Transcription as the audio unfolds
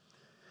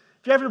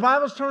If you have your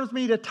Bibles, turn with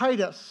me to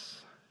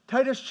Titus.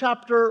 Titus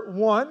chapter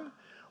 1.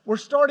 We're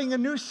starting a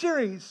new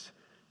series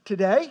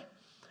today,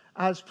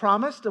 as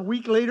promised, a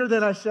week later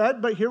than I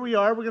said, but here we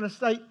are. We're going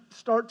to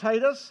start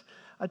Titus.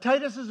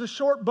 Titus is a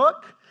short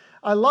book.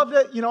 I loved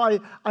it.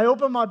 I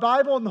opened my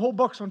Bible and the whole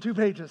book's on 2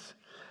 pages.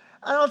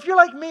 And if you're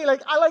like me,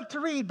 I like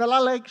to read, but I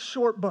like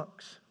short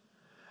books.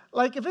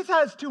 If it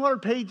has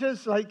 200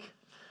 pages,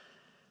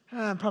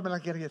 I'm probably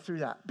not going to get through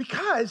that.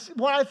 Because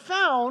what I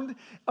found,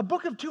 a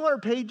book of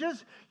 200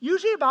 pages,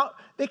 usually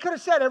they could have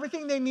said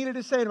everything they needed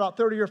to say in about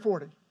 30 or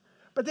 40.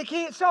 But they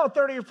can't sell a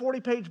 30 or 40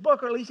 page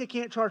book, or at least they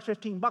can't charge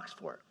 $15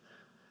 for it.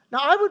 Now,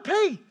 I would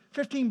pay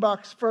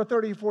 $15 for a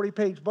 30 or 40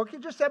 page book. It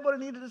just said what it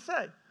needed to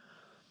say.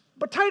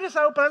 But Titus,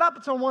 I open it up,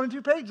 it's on 1 and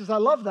 2 pages. I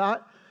love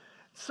that.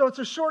 So it's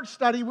a short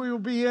study we will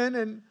be in.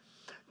 And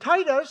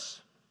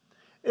Titus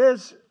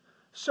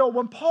so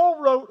when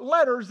Paul wrote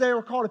letters, they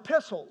were called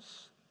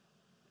epistles.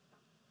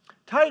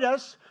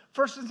 Titus,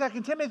 1st and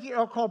 2nd Timothy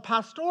are called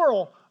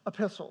pastoral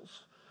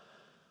epistles.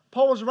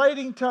 Paul was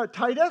writing to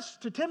Titus,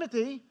 to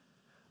Timothy,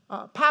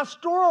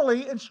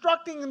 pastorally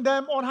instructing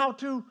them on how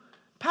to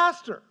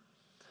pastor.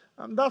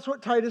 That's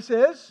what Titus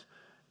is.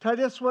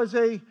 Titus was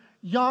a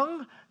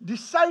young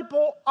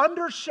disciple,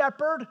 under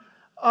shepherd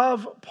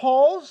of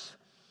Paul's,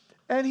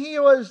 and he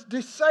was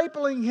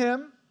discipling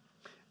him.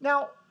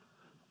 Now,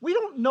 we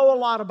don't know a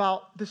lot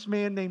about this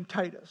man named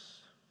Titus.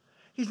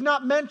 He's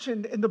not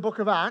mentioned in the book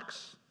of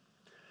Acts.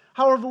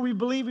 However, we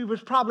believe he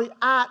was probably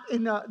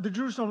in the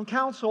Jerusalem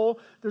Council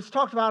that's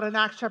talked about in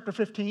Acts chapter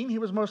 15. He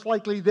was most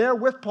likely there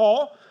with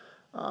Paul.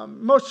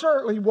 Most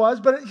certainly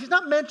was, but he's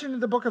not mentioned in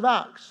the book of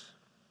Acts.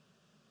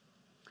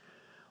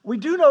 We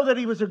do know that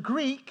he was a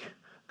Greek.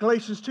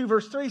 Galatians 2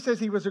 verse 3 says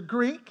he was a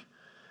Greek.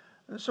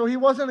 So he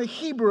wasn't a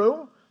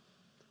Hebrew.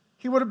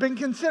 He would have been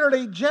considered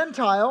a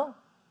Gentile.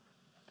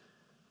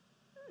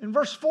 In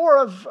verse 4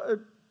 of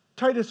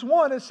Titus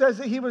 1, it says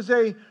that he was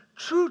a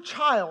true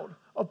child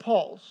of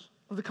Paul's,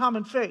 of the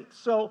common faith.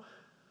 So,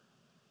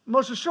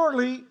 most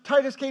assuredly,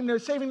 Titus came to a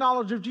saving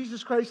knowledge of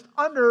Jesus Christ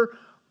under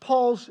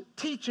Paul's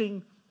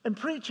teaching and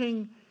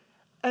preaching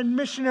and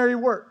missionary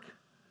work.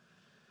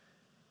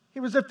 He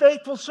was a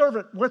faithful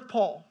servant with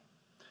Paul.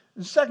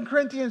 In 2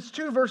 Corinthians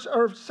 8,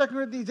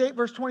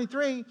 verse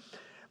 23,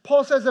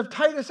 Paul says of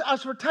Titus,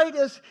 as for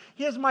Titus,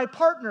 he is my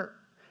partner,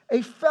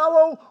 a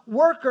fellow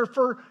worker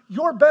for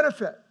your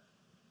benefit.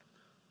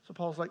 So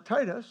Paul's like,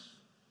 Titus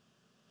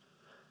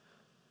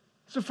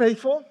is a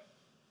faithful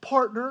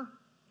partner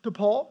to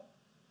Paul,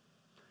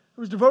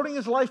 who was devoting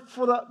his life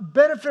for the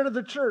benefit of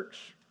the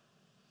church.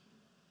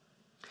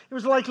 He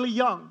was likely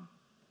young.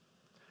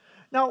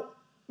 Now,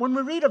 when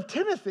we read of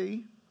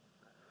Timothy,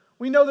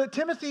 we know that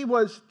Timothy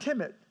was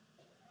timid.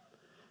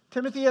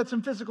 Timothy had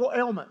some physical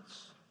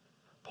ailments.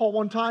 Paul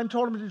one time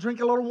told him to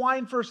drink a little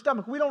wine for his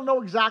stomach. We don't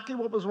know exactly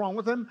what was wrong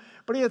with him,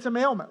 but he had some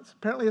ailments.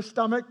 Apparently his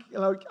stomach,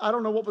 I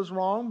don't know what was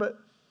wrong, but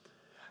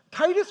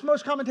Titus,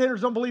 most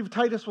commentators don't believe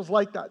Titus was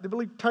like that. They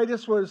believe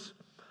Titus was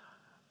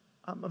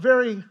a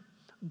very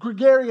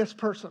gregarious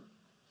person,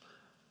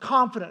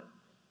 confident,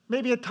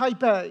 maybe a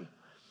type A.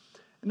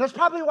 And that's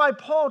probably why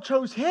Paul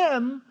chose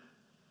him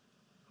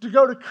to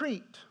go to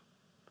Crete.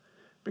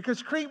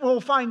 Because Crete,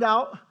 we'll find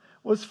out,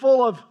 was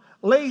full of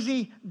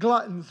lazy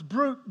gluttons,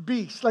 brute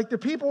beasts. The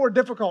people were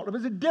difficult. It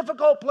was a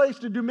difficult place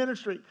to do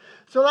ministry.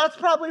 So that's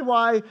probably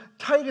why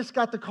Titus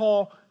got the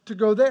call to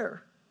go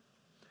there.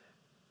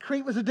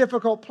 Crete was a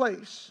difficult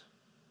place.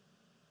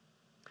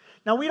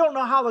 Now, we don't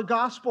know how the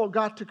gospel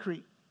got to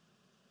Crete,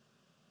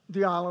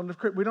 the island of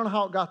Crete. We don't know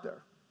how it got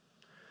there.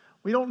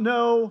 We don't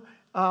know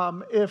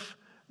if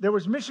there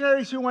was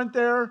missionaries who went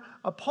there.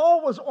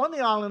 Paul was on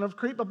the island of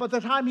Crete, but by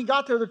the time he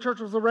got there, the church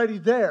was already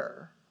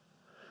there.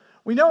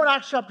 We know in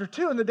Acts chapter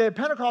 2, in the day of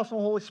Pentecost, when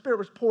the Holy Spirit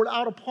was poured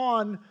out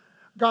upon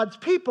God's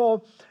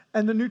people,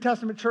 and the New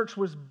Testament church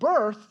was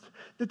birthed,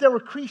 that there were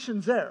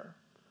Cretans there.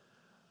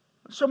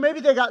 So maybe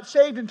they got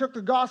saved and took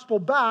the gospel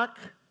back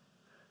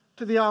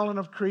to the island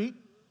of Crete,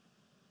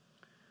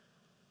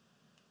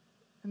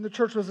 and the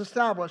church was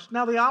established.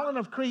 Now, the island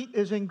of Crete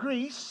is in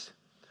Greece.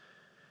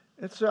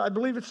 I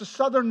believe it's the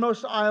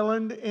southernmost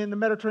island in the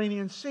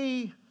Mediterranean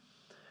Sea.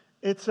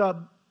 It's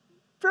a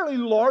fairly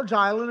large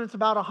island. It's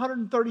about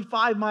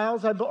 135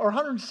 miles, or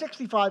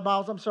 165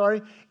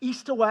 miles,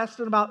 east to west,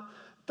 and about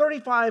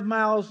 35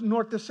 miles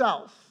north to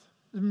south.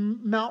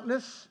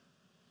 Mountainous,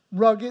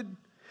 rugged.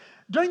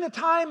 During the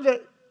time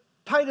that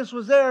Titus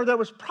was there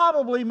was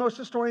probably, most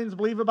historians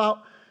believe,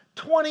 about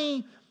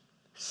 20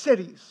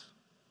 cities.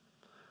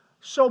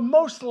 So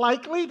most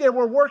likely they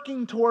were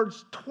working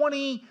towards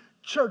 20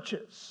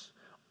 churches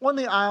on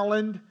the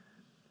island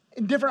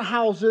in different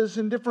houses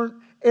in different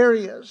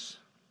areas.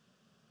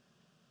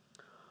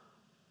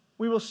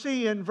 We will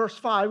see in verse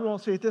 5, we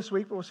won't see it this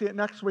week, but we'll see it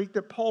next week,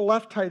 that Paul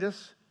left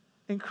Titus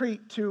in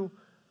Crete to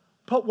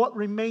put what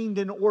remained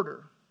in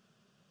order.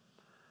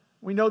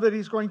 We know that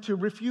he's going to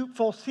refute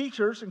false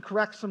teachers and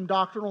correct some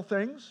doctrinal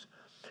things.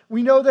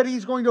 We know that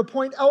he's going to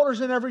appoint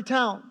elders in every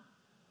town.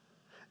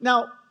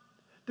 Now,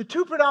 the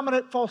two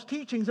predominant false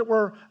teachings that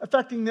were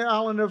affecting the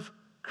island of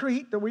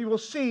Crete that we will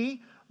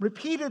see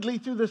repeatedly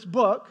through this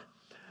book,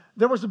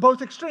 there was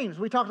both extremes.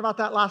 We talked about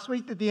that last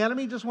week, that the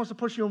enemy just wants to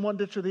push you in one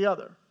ditch or the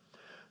other.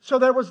 So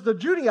there was the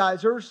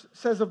Judaizers,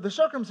 says of the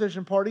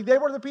circumcision party. They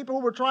were the people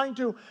who were trying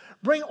to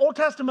bring Old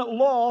Testament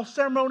law,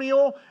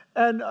 ceremonial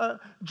and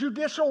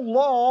judicial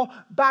law,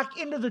 back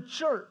into the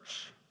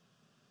church.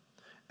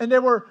 And they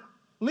were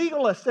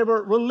legalists, they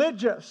were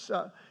religious,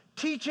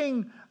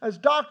 teaching as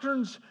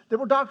doctrines, they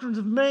were doctrines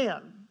of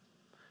man.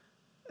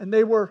 And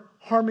they were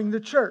harming the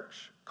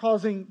church,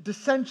 causing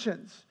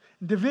dissensions,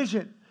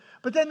 division.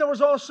 But then there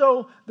was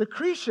also the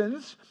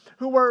Cretans,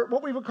 who were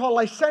what we would call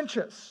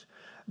licentious.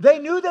 They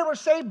knew they were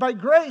saved by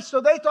grace, so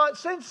they thought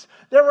since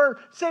they were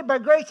saved by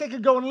grace, they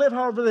could go and live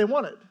however they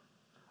wanted.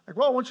 Like,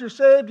 well, once you're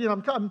saved,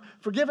 I'm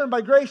forgiven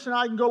by grace, and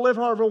I can go live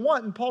however I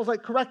want. And Paul's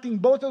like correcting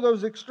both of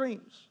those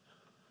extremes.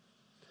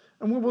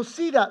 And we will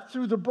see that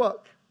through the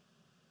book.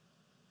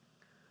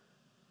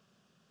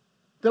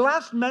 The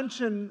last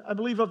mention, I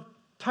believe, of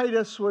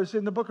Titus was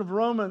in the book of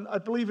Romans. I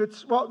believe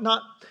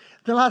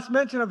the last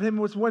mention of him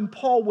was when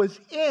Paul was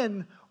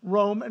in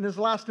Rome in his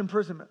last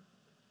imprisonment.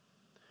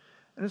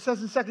 And it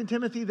says in 2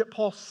 Timothy that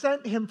Paul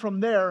sent him from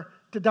there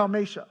to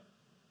Dalmatia.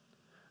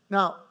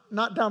 Now,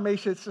 not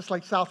Dalmatia, it's just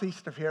like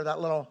southeast of here, that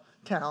little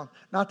town.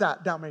 Not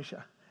that,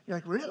 Dalmatia. You're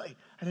like, really?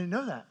 I didn't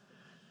know that.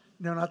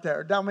 No, not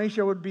there.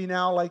 Dalmatia would be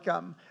now like,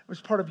 it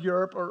was part of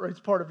Europe, or it's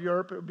part of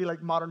Europe. It would be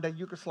like modern day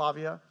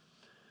Yugoslavia.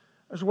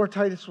 It was where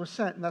Titus was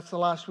sent, and that's the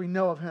last we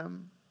know of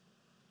him.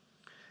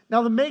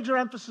 Now, the major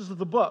emphasis of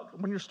the book,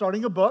 when you're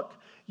starting a book,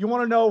 you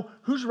want to know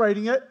who's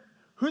writing it,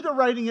 who they're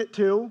writing it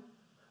to.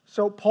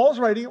 So Paul's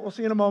writing it, we'll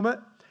see in a moment.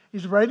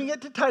 He's writing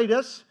it to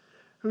Titus,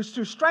 who's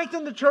to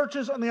strengthen the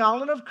churches on the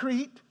island of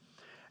Crete.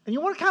 And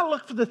you want to kind of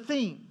look for the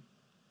theme.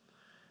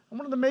 And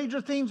one of the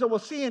major themes that we'll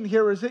see in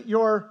here is that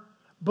your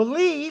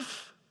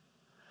belief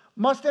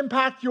must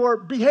impact your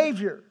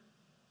behavior.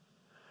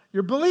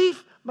 Your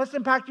belief must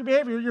impact your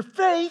behavior. Your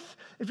faith,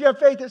 if you have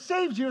faith that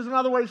saves you, is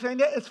another way of saying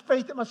that. It's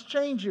faith that must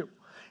change you.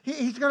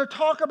 He's going to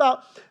talk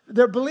about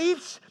their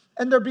beliefs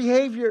and their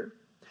behavior.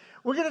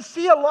 We're going to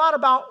see a lot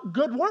about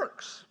good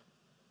works,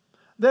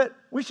 that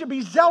we should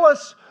be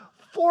zealous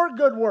for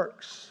good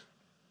works.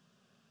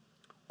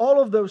 All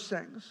of those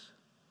things.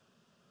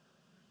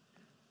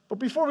 But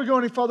before we go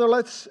any further,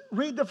 let's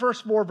read the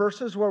first 4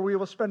 verses where we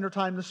will spend our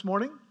time this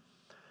morning.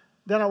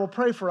 Then I will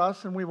pray for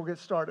us and we will get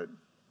started.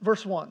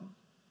 Verse 1.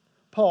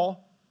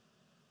 Paul,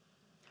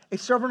 a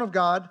servant of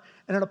God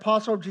and an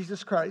apostle of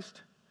Jesus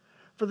Christ,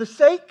 for the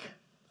sake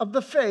of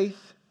the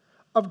faith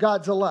of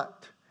God's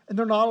elect, and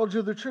their knowledge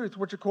of the truth,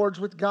 which accords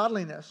with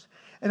godliness,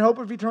 and hope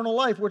of eternal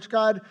life, which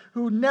God,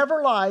 who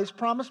never lies,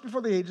 promised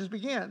before the ages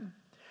began,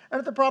 and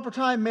at the proper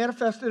time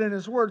manifested in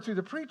his word through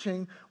the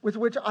preaching with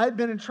which I have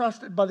been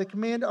entrusted by the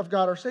command of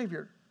God our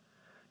Savior.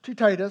 To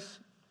Titus,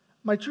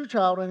 my true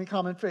child in a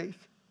common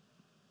faith.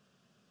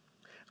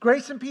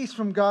 Grace and peace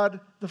from God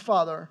the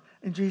Father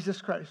and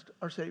Jesus Christ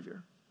our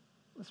Savior.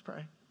 Let's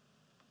pray.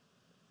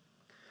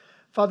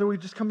 Father, we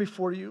just come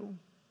before you,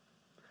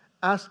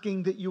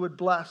 asking that you would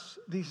bless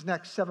these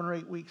next 7 or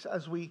 8 weeks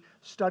as we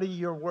study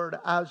your word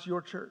as your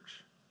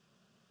church.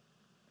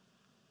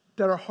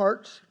 That our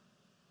hearts,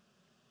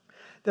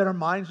 that our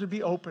minds would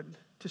be opened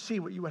to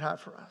see what you would have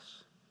for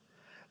us.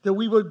 That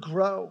we would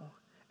grow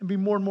and be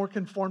more and more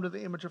conformed to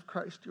the image of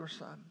Christ, your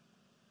Son.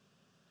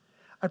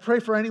 I pray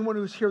for anyone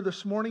who's here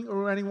this morning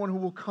or anyone who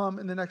will come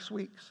in the next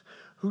weeks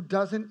who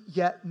doesn't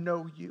yet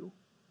know you.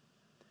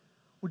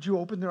 Would you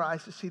open their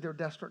eyes to see their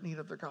desperate need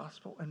of the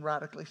gospel and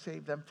radically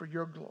save them for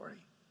your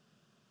glory?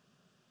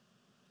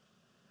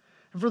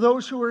 And for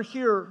those who are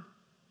here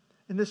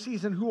in this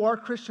season who are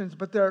Christians,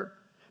 but their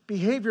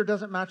behavior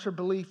doesn't match their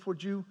belief,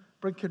 would you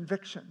bring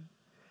conviction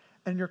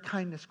and your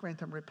kindness grant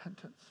them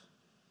repentance?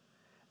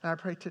 And I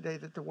pray today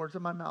that the words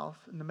of my mouth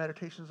and the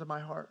meditations of my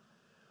heart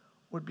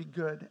would be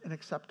good and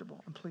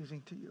acceptable and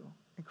pleasing to you.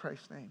 In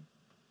Christ's name,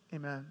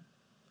 amen.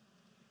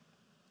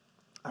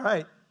 All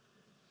right,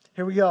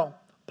 here we go.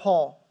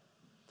 Paul.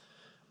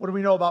 What do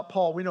we know about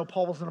Paul? We know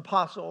Paul was an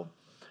apostle.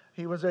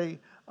 He was a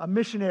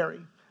missionary.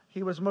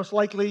 He was most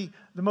likely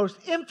the most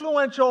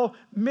influential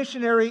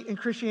missionary in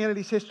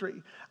Christianity's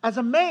history. As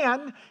a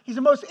man, he's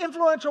the most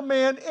influential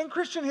man in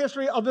Christian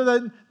history other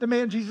than the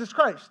man Jesus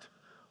Christ.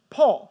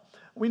 Paul.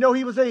 We know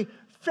he was a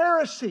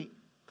Pharisee.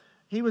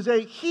 He was a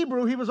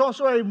Hebrew. He was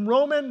also a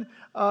Roman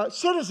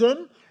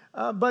citizen,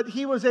 but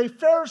he was a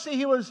Pharisee.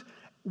 He was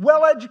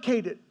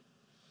well-educated.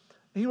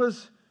 He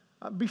was,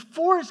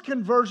 before his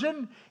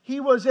conversion, he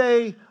was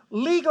a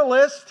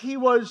legalist. He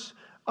was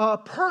a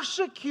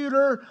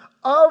persecutor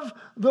of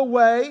the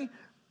way.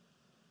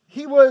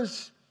 He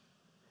was,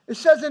 it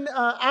says in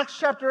Acts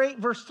chapter 8,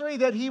 verse 3,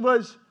 that he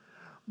was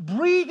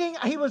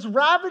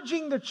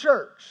ravaging the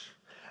church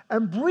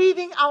and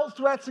breathing out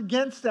threats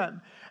against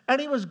them. And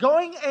he was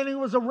going and he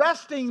was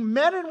arresting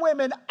men and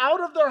women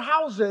out of their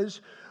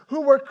houses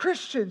who were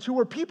Christians, who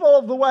were people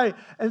of the way,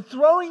 and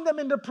throwing them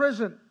into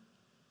prison.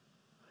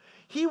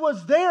 He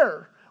was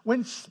there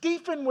when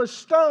Stephen was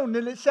stoned,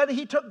 and it said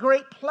he took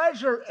great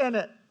pleasure in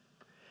it.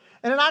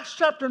 And in Acts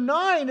chapter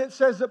 9, it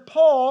says that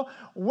Paul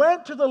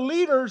went to the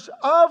leaders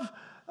of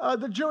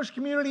the Jewish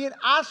community and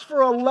asked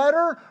for a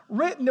letter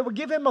written that would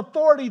give him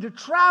authority to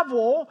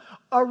travel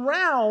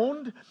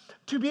around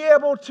to be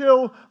able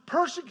to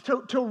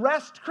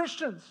arrest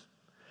Christians.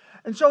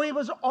 And so he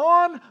was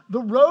on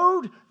the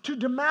road to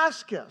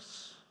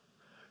Damascus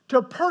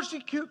to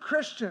persecute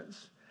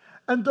Christians.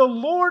 And the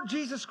Lord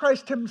Jesus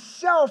Christ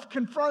himself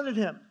confronted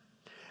him.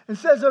 And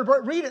says,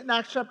 read it in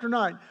Acts chapter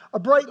 9. A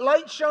bright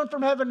light shone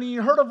from heaven, and he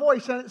heard a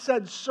voice, and it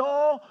said,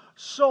 Saul,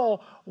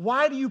 Saul,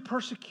 why do you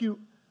persecute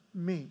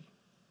me?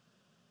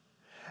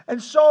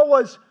 And Saul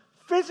was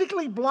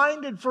physically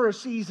blinded for a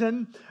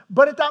season,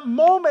 but at that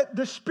moment,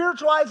 the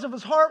spiritual eyes of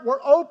his heart were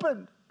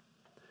opened.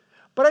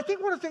 But I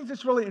think one of the things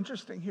that's really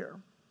interesting here,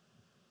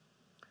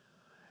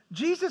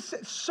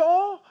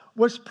 Saul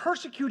was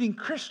persecuting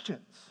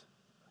Christians,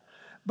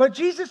 but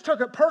Jesus took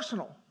it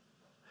personal.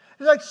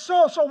 He's like,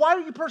 Saul, why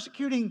are you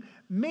persecuting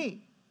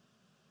me?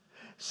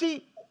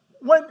 See,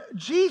 when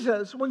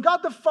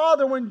God the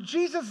Father, when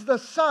Jesus the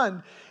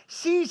Son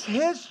sees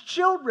his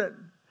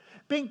children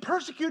being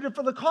persecuted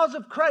for the cause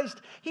of Christ,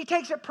 he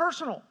takes it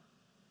personal.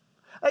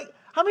 Like,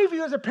 how many of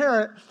you as a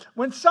parent,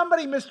 when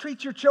somebody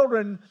mistreats your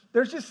children,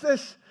 there's just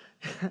this,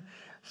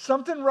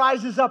 something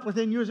rises up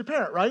within you as a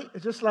parent, right?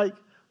 It's just like,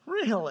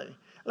 really?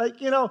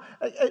 Like,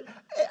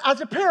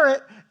 as a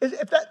parent,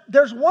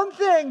 there's one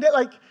thing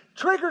that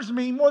triggers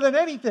me more than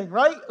anything,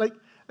 right? Like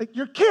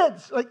your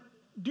kids.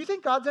 Do you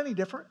think God's any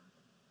different?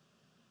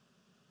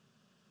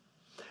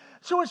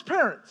 So as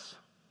parents,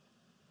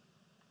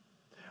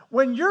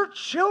 when your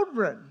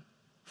children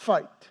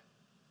fight,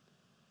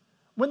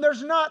 when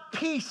there's not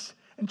peace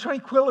and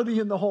tranquility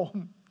in the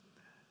home,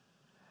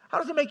 how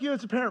does it make you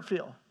as a parent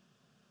feel?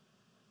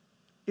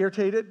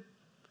 Irritated?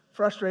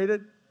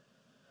 Frustrated?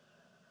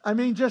 I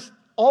mean, just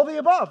all the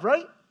above,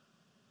 right?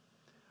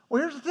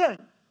 Well, here's the thing.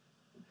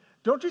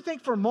 Don't you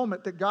think for a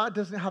moment that God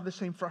doesn't have the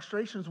same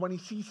frustrations when he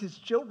sees his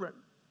children?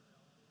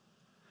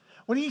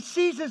 When he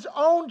sees his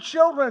own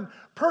children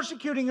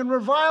persecuting and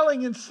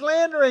reviling and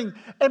slandering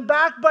and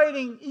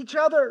backbiting each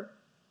other.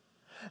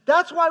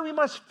 That's why we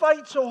must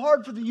fight so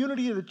hard for the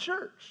unity of the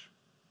church.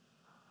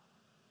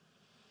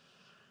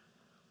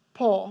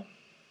 Paul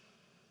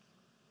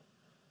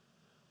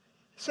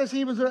says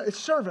he was a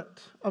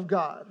servant of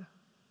God.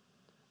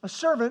 A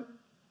servant,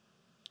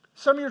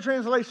 some of your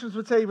translations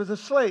would say he was a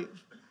slave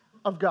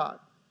of God.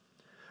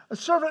 A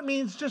servant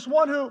means just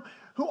one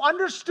who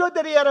understood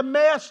that he had a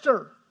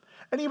master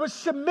and he was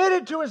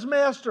submitted to his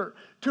master,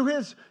 to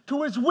his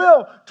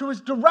will, to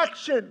his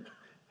direction.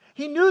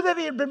 He knew that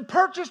he had been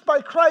purchased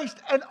by Christ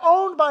and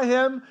owned by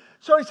him.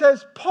 So he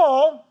says,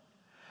 Paul,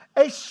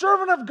 a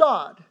servant of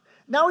God.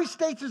 Now he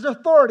states his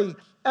authority,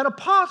 an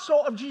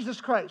apostle of Jesus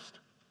Christ.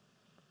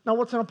 Now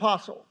what's an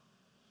apostle?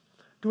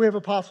 Do we have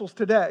apostles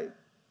today?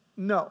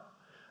 No.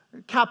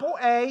 Capital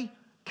A,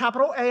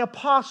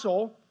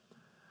 apostle.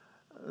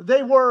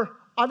 They were,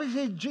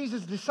 obviously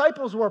Jesus'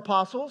 disciples were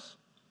apostles.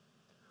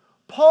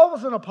 Paul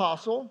was an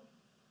apostle.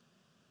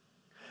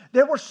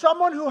 They were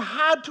someone who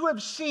had to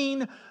have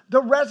seen the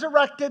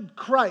resurrected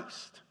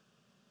Christ.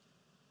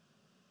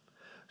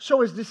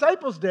 So his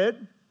disciples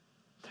did.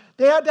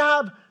 They had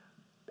to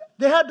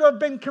have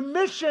been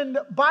commissioned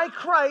by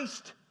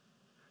Christ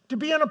to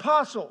be an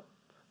apostle.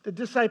 The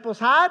disciples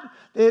had.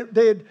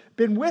 They had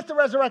been with the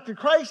resurrected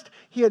Christ.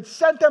 He had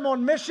sent them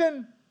on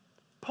mission.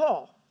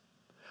 Paul,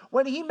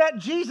 when he met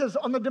Jesus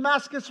on the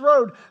Damascus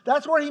Road,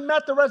 that's where he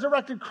met the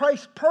resurrected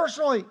Christ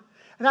personally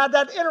and had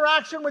that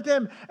interaction with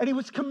him. And he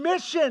was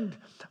commissioned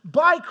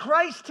by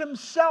Christ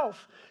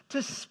himself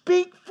to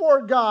speak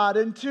for God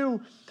and to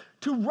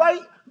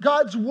write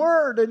God's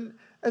word. And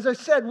as I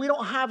said, we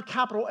don't have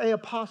capital A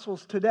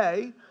apostles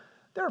today.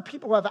 There are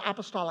people who have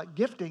apostolic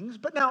giftings.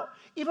 But now,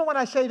 even when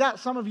I say that,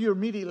 some of you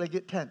immediately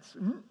get tense.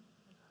 And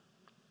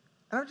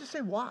I would just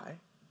say, why?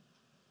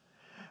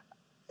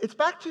 It's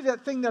back to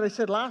that thing that I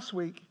said last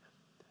week.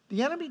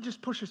 The enemy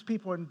just pushes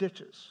people in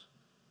ditches.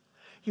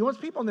 He wants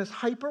people in this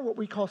what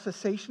we call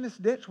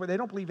cessationist ditch, where they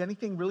don't believe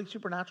anything really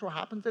supernatural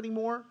happens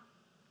anymore.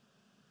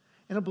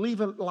 And I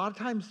believe a lot of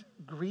times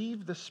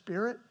grieve the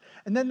Spirit.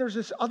 And then there's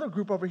this other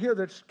group over here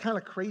that's kind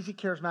of crazy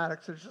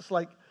charismatics. It's just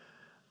like,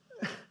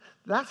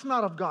 that's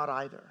not of God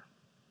either.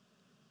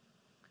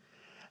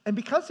 And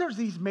because there's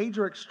these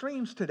major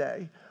extremes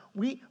today,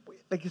 we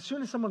as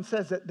soon as someone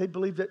says that they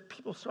believe that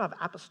people still have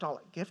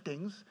apostolic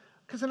giftings,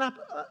 because an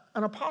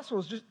apostle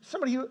is just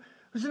somebody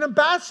who's an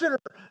ambassador,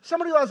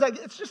 somebody who has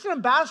it's just an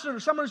ambassador,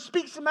 someone who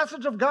speaks the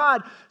message of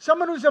God,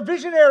 someone who's a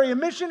visionary, a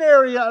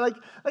missionary, like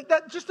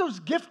that, just those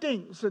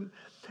giftings. And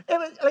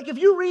if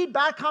you read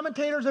back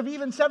commentators of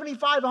even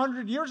 75,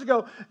 100 years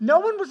ago, no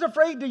one was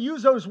afraid to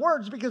use those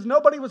words because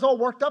nobody was all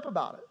worked up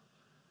about it.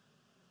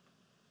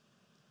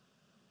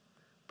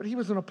 But he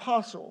was an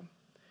apostle.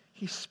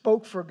 He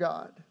spoke for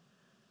God.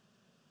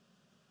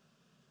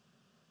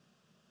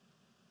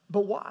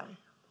 But why?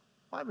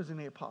 Why was he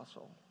an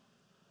apostle?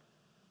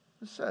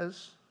 It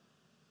says,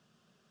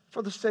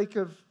 for the sake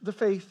of the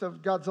faith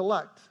of God's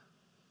elect.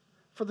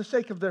 For the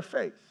sake of their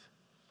faith.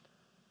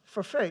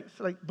 for faith,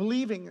 like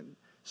believing and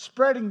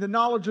spreading the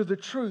knowledge of the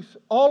truth,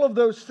 all of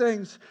those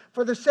things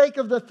for the sake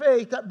of the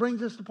faith. That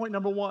brings us to point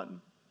number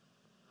one.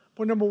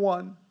 Point number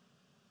one,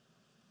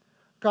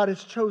 God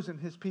has chosen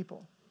his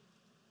people.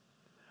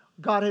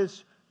 God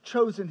has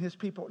chosen his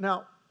people.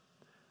 Now,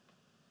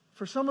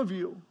 for some of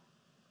you,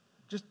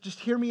 just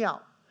hear me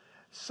out.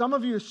 Some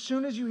of you, as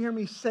soon as you hear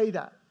me say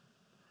that,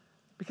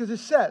 because it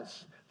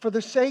says, for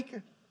the sake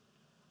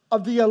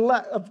of the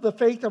elect, of the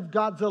faith of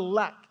God's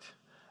elect,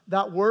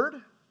 that word,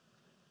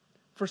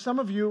 for some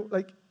of you,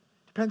 like,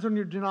 depends on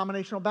your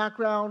denominational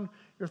background,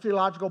 your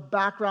theological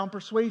background,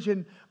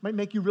 persuasion, might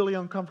make you really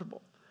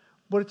uncomfortable.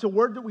 But it's a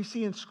word that we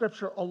see in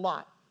Scripture a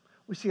lot.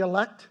 We see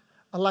elect,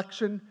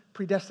 election,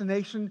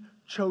 predestination,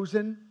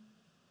 chosen.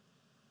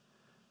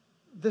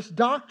 This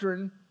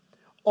doctrine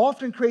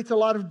often creates a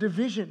lot of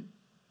division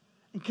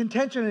and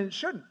contention, and it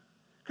shouldn't,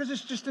 because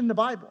it's just in the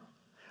Bible.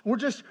 And we're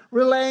just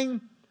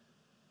relaying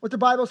what the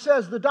Bible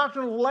says, the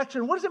doctrine of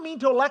election. What does it mean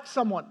to elect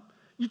someone?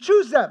 You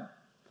choose them.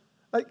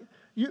 Like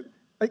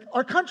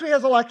our country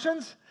has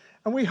elections,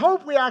 and we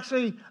hope we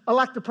actually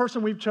elect the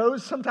person we've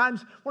chose.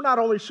 Sometimes we're not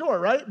always sure,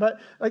 right? But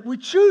like we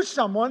choose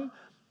someone.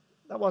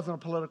 That wasn't a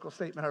political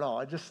statement at all.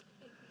 I just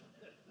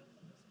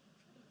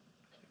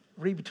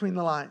read between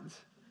the lines.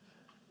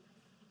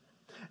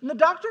 And the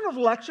doctrine of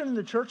election in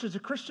the church as a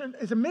Christian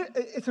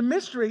it's a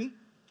mystery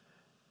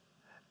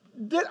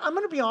that, I'm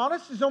going to be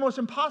honest, is almost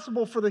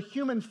impossible for the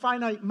human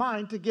finite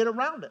mind to get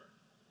around it.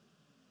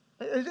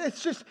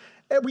 It's just,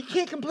 we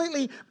can't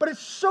completely, but it's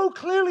so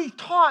clearly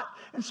taught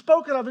and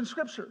spoken of in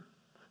Scripture.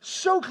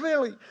 So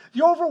clearly.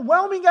 The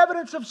overwhelming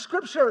evidence of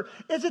Scripture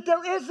is that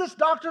there is this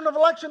doctrine of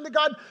election, that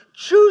God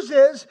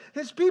chooses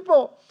his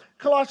people.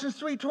 Colossians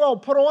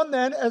 3:12, put on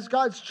then as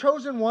God's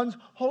chosen ones,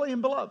 holy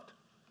and beloved.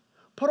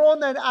 Put on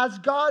then as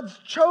God's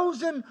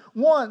chosen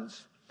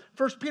ones.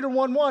 1 Peter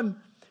 1:1,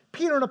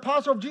 Peter, an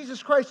apostle of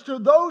Jesus Christ, to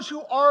those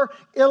who are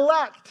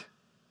elect.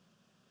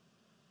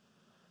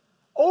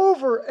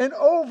 Over and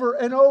over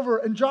and over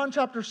in John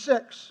chapter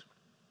 6.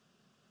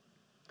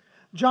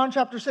 John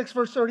chapter 6,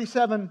 verse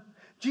 37,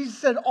 Jesus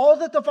said, all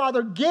that the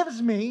Father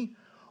gives me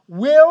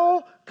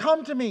will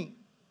come to me.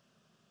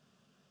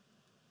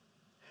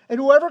 And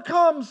whoever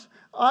comes,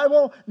 I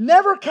will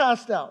never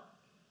cast out.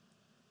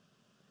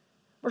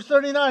 Verse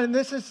 39, and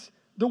this is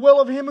the will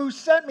of him who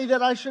sent me,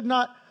 that I should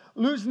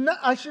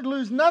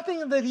lose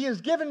nothing that he has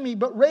given me,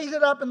 but raise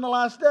it up in the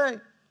last day.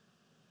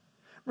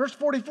 Verse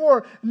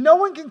 44, no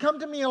one can come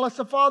to me unless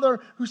the Father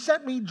who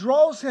sent me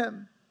draws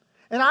him,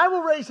 and I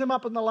will raise him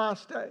up in the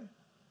last day.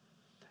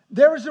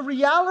 There is a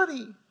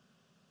reality,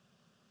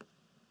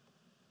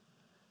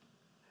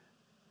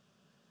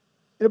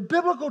 a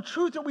biblical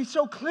truth that we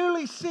so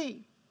clearly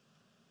see,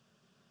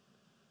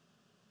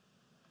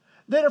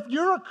 that if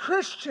you're a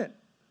Christian,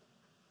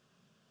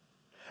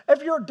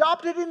 if you're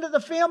adopted into the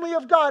family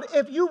of God,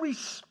 if you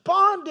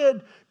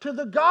responded to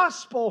the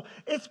gospel,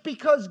 it's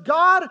because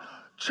God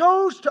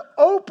chose to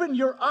open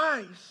your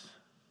eyes.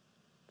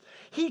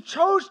 He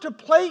chose to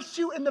place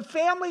you in the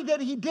family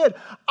that he did.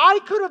 I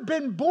could have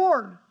been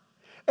born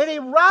in a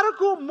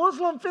radical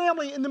Muslim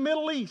family in the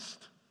Middle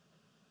East,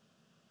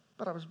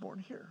 but I was born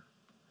here.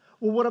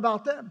 Well, what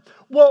about them?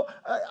 Well,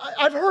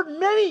 I've heard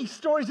many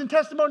stories and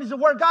testimonies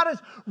of where God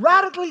has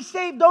radically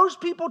saved those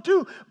people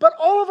too, but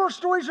all of our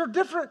stories are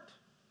different.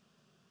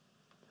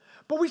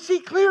 But we see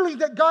clearly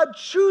that God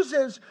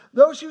chooses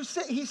those who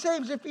he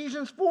saves.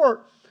 Ephesians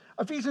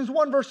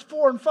 1, verse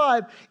 4 and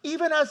 5.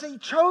 Even as he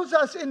chose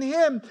us in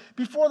him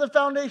before the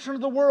foundation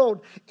of the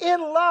world. In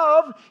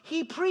love,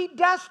 he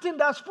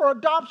predestined us for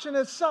adoption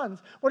as sons.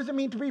 What does it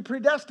mean to be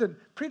predestined?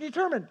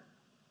 Predetermined.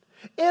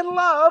 In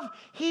love,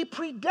 he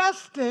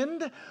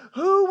predestined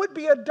who would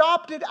be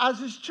adopted as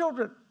his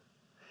children.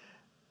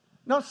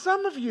 Now,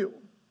 some of you,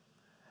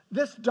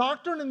 this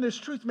doctrine and this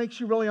truth makes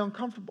you really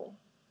uncomfortable.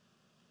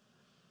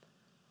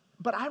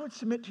 But I would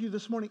submit to you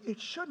this morning,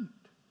 it shouldn't.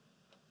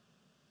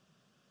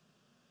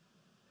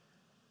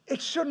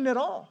 It shouldn't at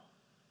all.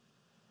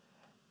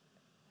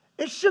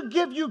 It should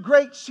give you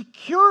great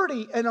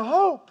security and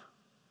hope.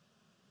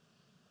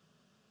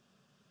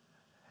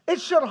 It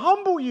should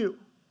humble you.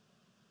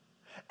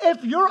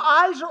 If your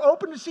eyes are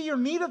open to see your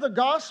need of the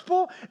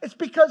gospel, it's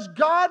because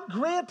God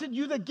granted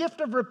you the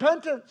gift of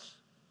repentance.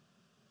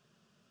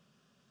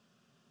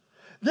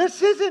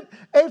 This isn't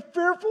a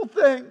fearful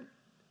thing.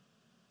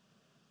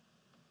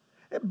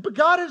 But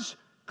God has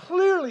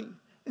clearly,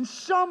 in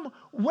some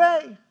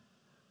way,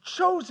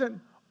 chosen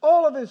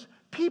all of his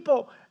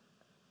people.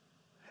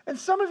 And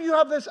some of you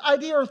have this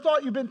idea or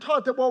thought, you've been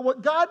taught that, well,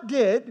 what God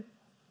did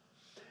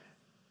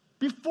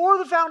before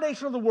the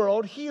foundation of the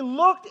world, he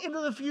looked into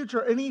the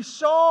future and he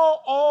saw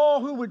all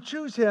who would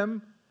choose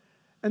him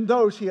and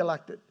those he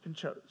elected and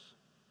chose.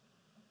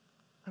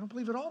 I don't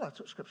believe at all that's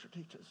what Scripture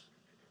teaches.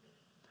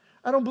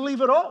 I don't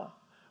believe at all.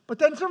 But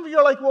then some of you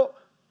are like, well,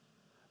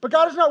 but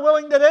God is not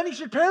willing that any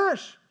should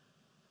perish.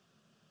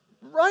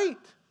 Right.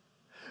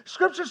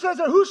 Scripture says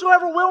that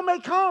whosoever will may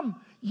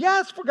come.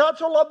 Yes, for God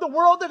so loved the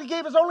world that he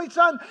gave his only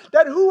son,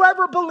 that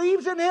whoever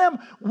believes in him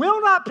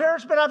will not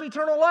perish but have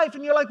eternal life.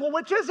 And you're like, well,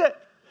 which is it?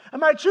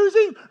 Am I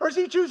choosing or is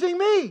he choosing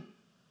me?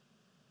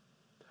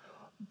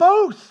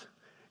 Both.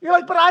 You're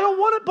like, but I don't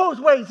want it both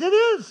ways. It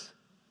is.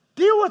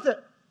 Deal with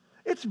it.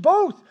 It's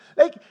both.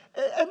 Like,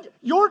 and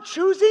your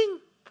choosing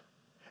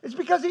is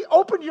because he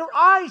opened your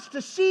eyes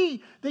to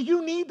see that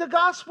you need the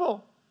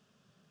gospel.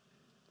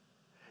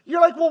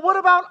 You're like, well, what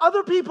about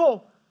other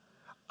people?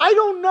 I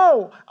don't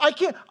know. I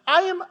can't.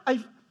 I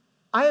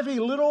have a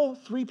little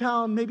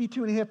 3-pound, maybe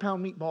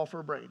 2.5-pound meatball for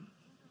a brain.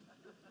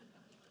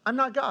 I'm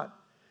not God.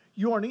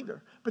 You aren't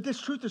either. But this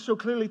truth is so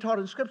clearly taught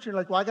in Scripture. You're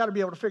like, well, I got to be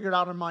able to figure it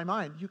out in my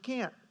mind. You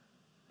can't.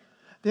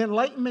 The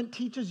Enlightenment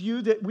teaches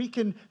you that we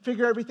can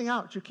figure everything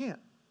out. You can't.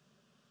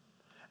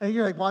 And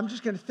you're like, well, I'm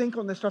just going to think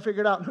on this stuff,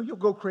 figure it out. No, you'll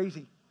go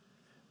crazy.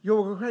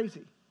 You'll go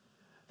crazy.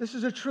 This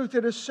is a truth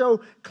that is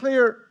so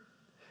clear.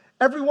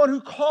 Everyone who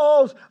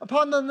calls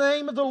upon the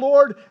name of the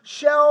Lord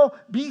shall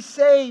be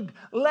saved.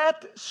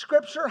 Let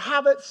Scripture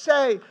have it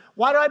say.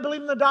 Why do I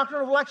believe in the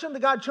doctrine of election,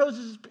 that God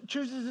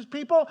chooses his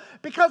people?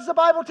 Because the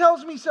Bible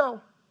tells me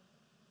so.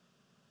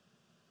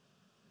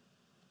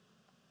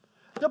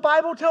 The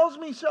Bible tells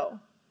me so.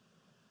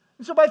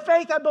 And so by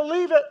faith, I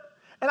believe it.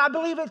 And I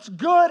believe it's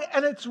good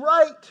and it's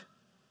right.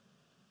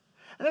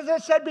 And as I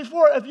said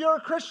before, if you're a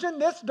Christian,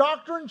 this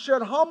doctrine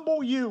should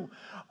humble you,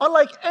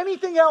 unlike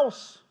anything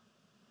else.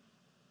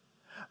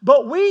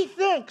 But we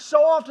think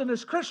so often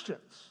as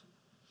Christians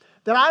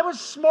that I was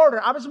smarter,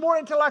 I was more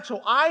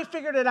intellectual, I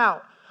figured it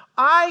out.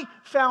 I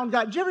found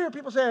God. Do you ever hear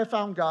people say, I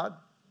found God?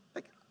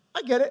 Like,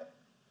 I get it.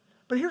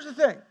 But here's the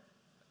thing.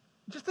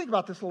 Just think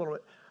about this a little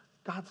bit.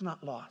 God's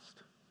not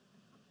lost.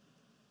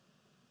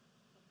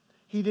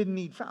 He didn't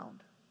need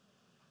found.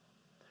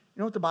 You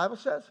know what the Bible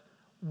says?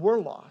 We're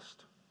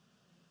lost.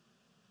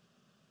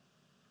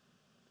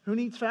 Who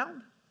needs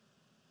found?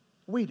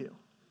 We do.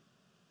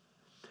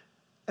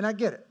 And I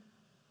get it.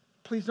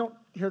 Please don't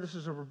hear this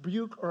as a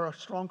rebuke or a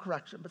strong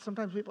correction, but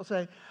sometimes people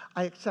say,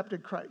 I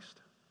accepted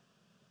Christ.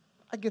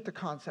 I get the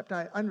concept.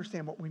 I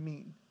understand what we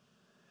mean.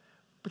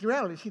 But the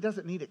reality is he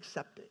doesn't need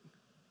accepting.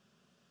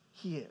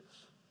 He is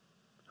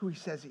who he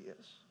says he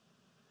is.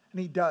 And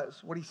he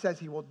does what he says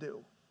he will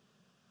do.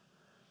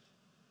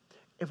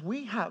 If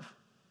we have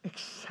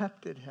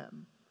accepted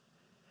him,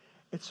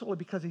 it's solely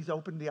because he's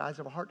opened the eyes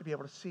of our heart to be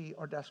able to see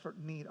our desperate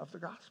need of the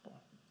gospel.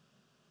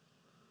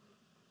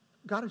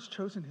 God has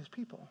chosen his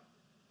people.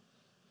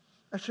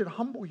 That should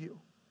humble you.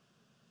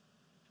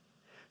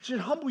 It should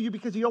humble you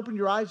because he opened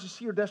your eyes to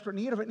see your desperate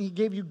need of it, and he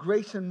gave you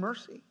grace and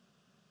mercy.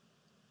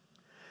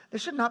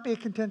 This should not be a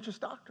contentious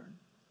doctrine.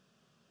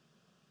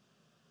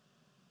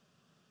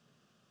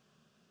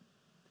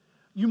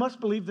 You must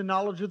believe the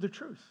knowledge of the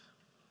truth.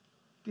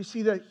 Do you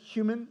see the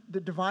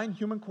divine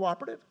human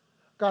cooperative?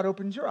 God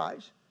opens your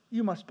eyes.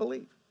 You must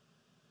believe.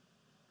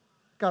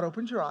 God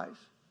opens your eyes.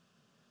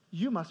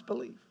 You must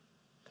believe.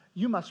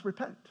 You must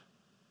repent.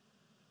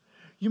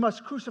 You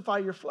must crucify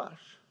your flesh.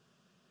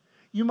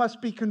 You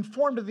must be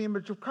conformed to the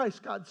image of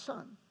Christ, God's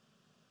Son.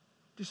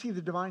 Do you see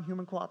the divine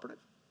human cooperative?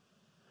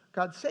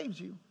 God saves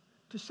you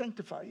to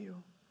sanctify you.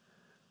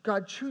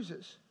 God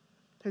chooses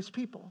his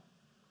people.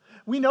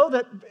 We know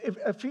that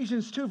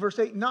Ephesians 2, verse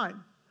 8 and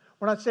 9,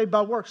 we're not saved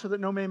by works so that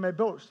no man may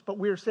boast, but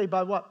we are saved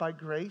by what? By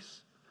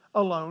grace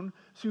alone,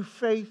 through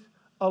faith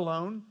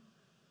alone.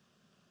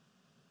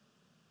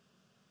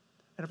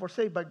 And if we're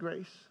saved by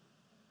grace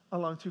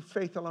alone, through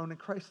faith alone, in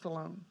Christ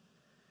alone,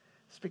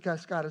 it's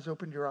because God has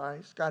opened your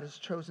eyes. God has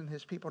chosen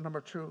his people. Number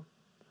two,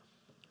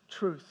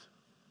 truth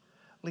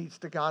leads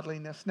to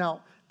godliness.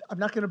 Now, I'm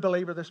not going to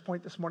belabor this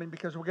point this morning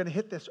because we're going to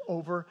hit this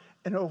over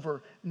and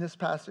over in this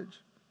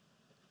passage.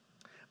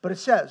 But it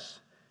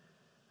says,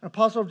 an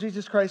apostle of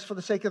Jesus Christ for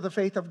the sake of the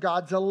faith of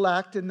God's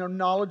elect and their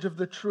knowledge of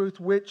the truth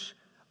which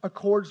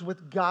accords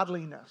with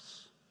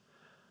godliness.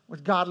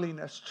 With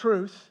godliness.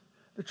 Truth.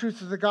 The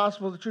truth of the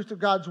gospel, the truth of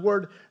God's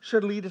word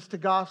should lead us to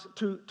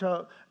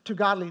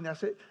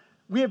godliness.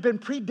 We have been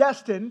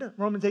predestined,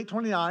 Romans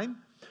 8:29,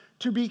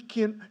 to be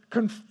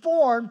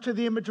conformed to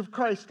the image of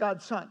Christ,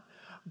 God's Son.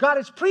 God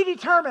is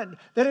predetermined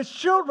that his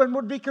children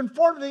would be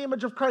conformed to the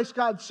image of Christ,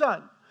 God's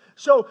Son.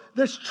 So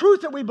this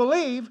truth that we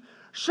believe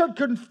should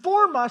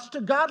conform us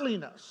to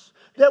godliness,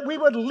 that we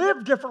would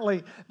live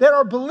differently, that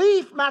our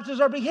belief matches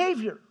our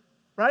behavior,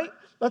 right?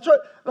 That's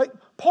what, like,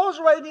 Paul's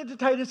writing to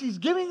Titus. He's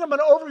giving him an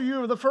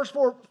overview of the first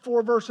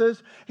four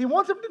verses. He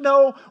wants him to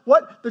know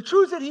what the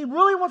truths that he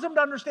really wants him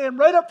to understand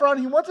right up front.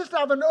 He wants us to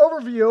have an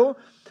overview.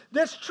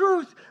 This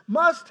truth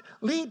must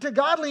lead to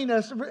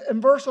godliness. In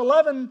verse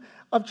 11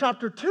 of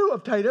chapter 2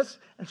 of Titus,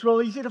 it's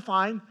real easy to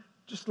find.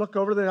 Just look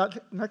over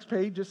the next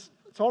page. It's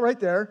all right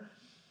there.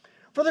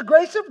 For the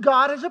grace of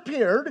God has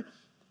appeared.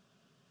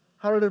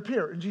 How did it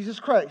appear? In Jesus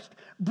Christ.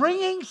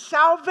 Bringing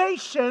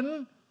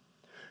salvation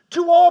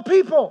to all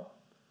people.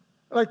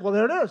 Like, well,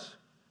 there it is.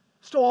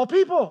 It's to all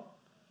people.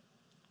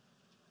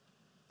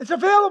 It's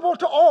available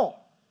to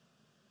all.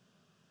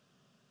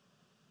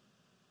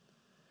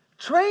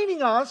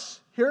 Training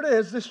us here it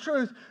is, this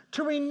truth,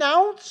 to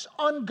renounce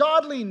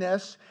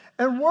ungodliness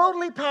and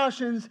worldly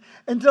passions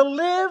and to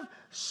live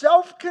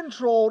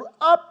self-controlled,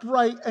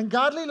 upright, and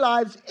godly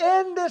lives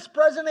in this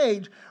present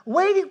age,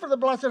 waiting for the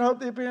blessed hope,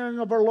 the appearing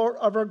of our Lord,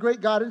 of our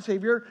great God and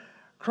Savior,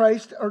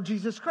 Christ, or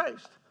Jesus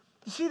Christ.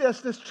 You see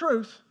this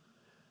truth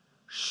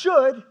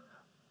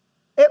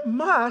it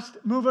must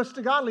move us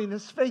to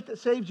godliness. Faith that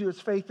saves you is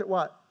faith that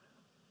what?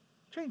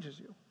 Changes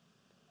you.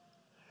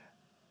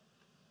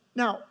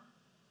 Now,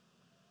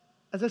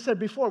 as I said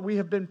before, we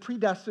have been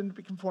predestined to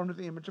be conformed to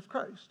the image of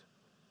Christ.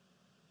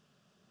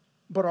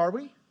 But are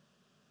we?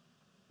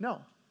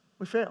 No.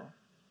 We fail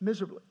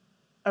miserably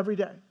every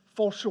day,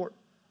 fall short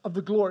of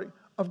the glory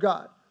of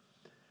God.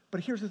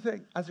 But here's the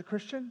thing. As a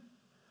Christian,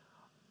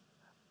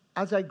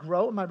 as I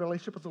grow in my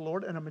relationship with the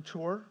Lord and I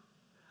mature,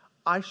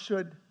 I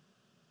should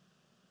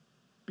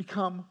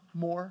become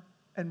more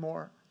and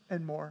more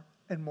and more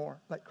and more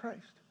like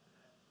Christ.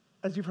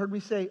 As you've heard me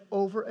say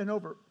over and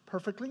over,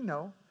 perfectly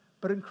no,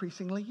 but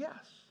increasingly yes.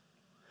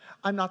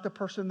 I'm not the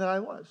person that I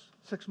was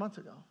 6 months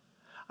ago.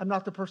 I'm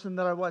not the person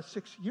that I was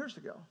 6 years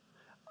ago.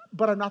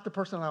 But I'm not the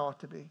person I ought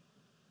to be.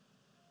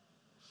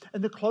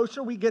 And the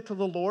closer we get to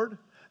the Lord,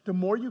 the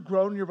more you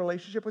grow in your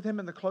relationship with Him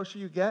and the closer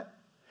you get.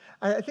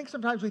 I think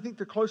sometimes we think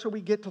the closer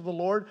we get to the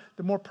Lord,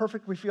 the more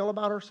perfect we feel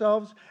about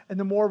ourselves and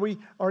the more we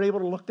are able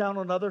to look down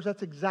on others.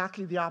 That's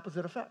exactly the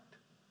opposite effect.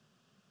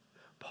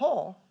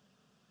 Paul,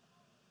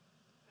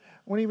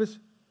 when he was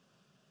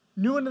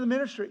new into the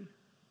ministry,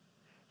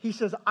 he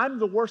says, I'm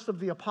the worst of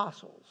the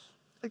apostles.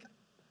 Like,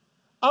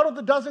 out of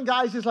the dozen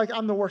guys, he's like,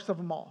 I'm the worst of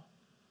them all.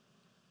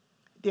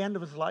 At the end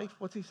of his life,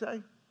 what's he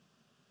say?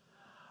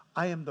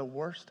 I am the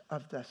worst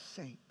of the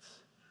saints.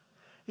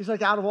 He's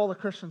like, out of all the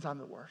Christians, I'm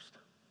the worst.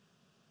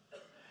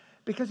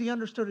 Because he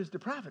understood his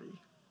depravity.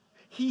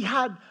 He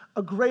had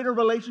a greater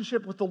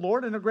relationship with the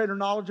Lord and a greater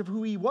knowledge of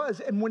who He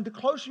was. And when the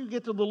closer you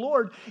get to the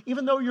Lord,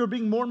 even though you're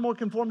being more and more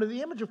conformed to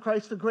the image of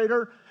Christ,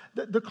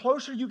 the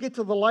closer you get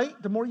to the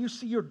light, the more you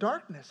see your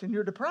darkness and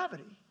your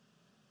depravity.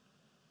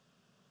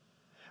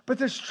 But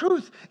this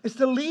truth is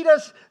to lead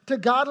us to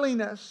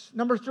godliness.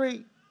 Number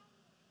 3,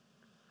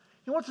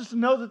 He wants us to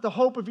know that the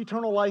hope of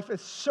eternal life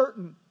is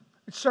certain.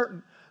 It's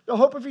certain. The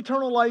hope of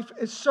eternal life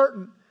is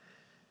certain.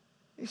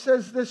 He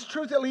says this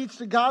truth that leads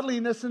to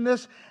godliness in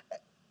this.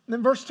 And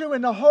then verse 2,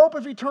 in the hope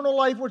of eternal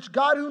life, which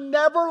God who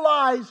never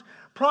lies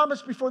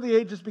promised before the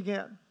ages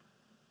began.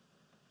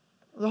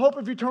 The hope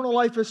of eternal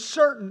life is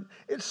certain.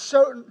 It's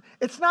certain.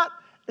 It's not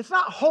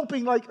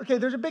hoping like, okay,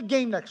 there's a big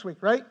game next week,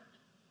 right?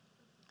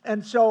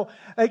 And so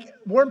like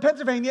we're in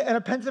Pennsylvania and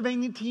a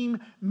Pennsylvania team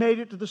made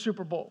it to the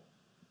Super Bowl.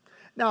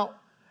 Now,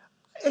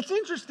 it's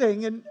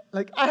interesting and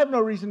like I have no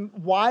reason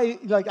why,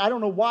 like I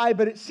don't know why,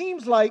 but it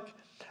seems like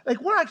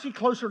we're actually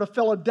closer to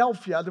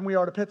Philadelphia than we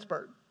are to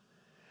Pittsburgh.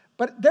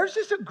 But there's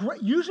just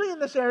usually in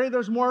this area,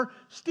 there's more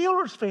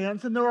Steelers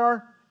fans than there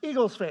are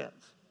Eagles fans.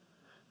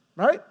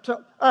 Right?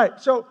 So, all right.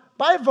 So,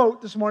 by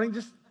vote this morning,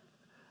 this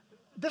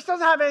doesn't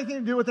have anything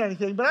to do with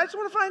anything, but I just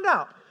want to find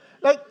out.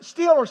 Like,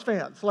 Steelers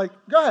fans, like,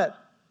 go ahead.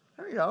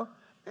 There you go.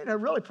 And they're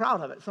really proud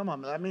of it, some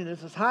of them. I mean,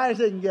 it's as high as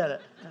they can get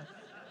it.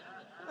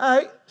 All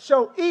right.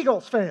 So,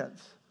 Eagles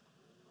fans.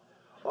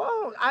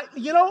 Oh,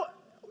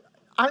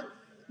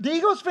 the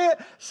Eagles fan,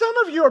 some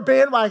of you are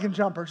bandwagon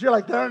jumpers. You're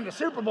like, they're in the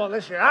Super Bowl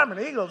this year. I'm an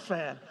Eagles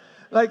fan.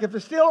 Like, if the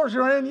Steelers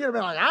are in, you'd be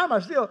like, I'm a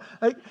Steeler.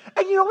 Like,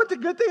 and you know what the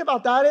good thing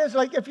about that is?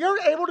 Like, if you're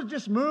able to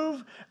just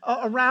move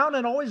around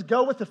and always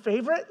go with the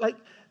favorite, like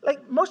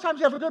most times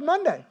you have a good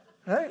Monday,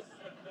 right?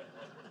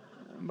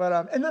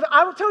 But and then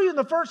I will tell you in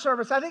the first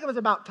service, I think it was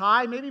about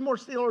tie, maybe more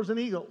Steelers than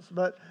Eagles.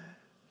 But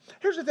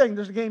here's the thing: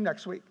 there's a game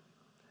next week.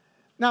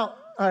 Now,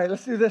 all right,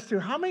 let's do this too.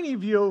 How many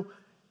of you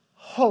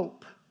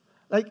hope,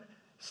 like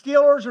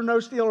Steelers or no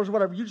Steelers,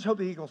 whatever, you just hope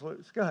the Eagles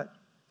lose? Go ahead.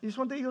 You just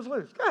want the Eagles to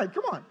lose? Go ahead,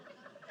 come on.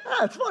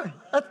 Yeah, it's funny.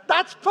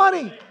 That's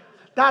funny.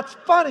 That's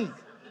funny.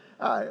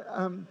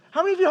 How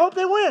many of you hope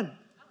they win?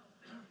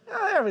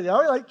 Yeah, there we go.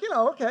 Like,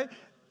 okay.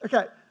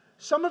 Okay.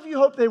 Some of you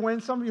hope they win.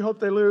 Some of you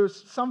hope they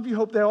lose. Some of you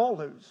hope they all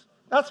lose.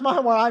 That's where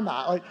I'm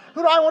at. Like,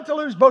 who do I want to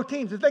lose? Both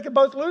teams. If they could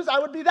both lose, I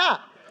would be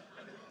that.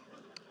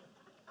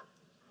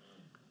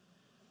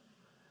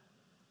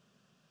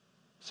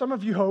 Some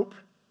of you hope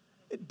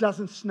it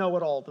doesn't snow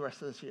at all the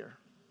rest of this year.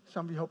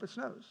 Some of you hope it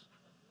snows.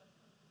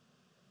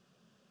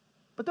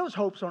 But those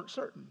hopes aren't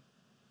certain.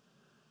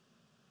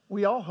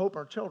 We all hope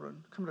our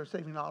children come to a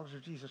saving knowledge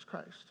of Jesus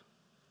Christ.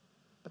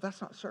 But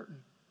that's not certain.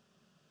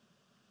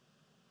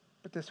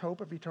 But this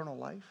hope of eternal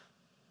life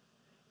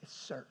is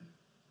certain.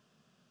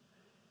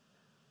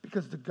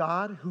 Because the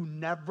God who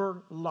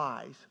never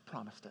lies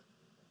promised it.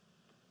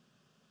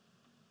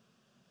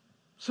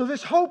 So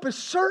this hope is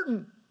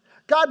certain.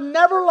 God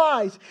never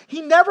lies.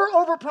 He never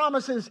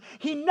overpromises.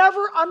 He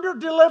never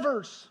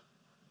underdelivers.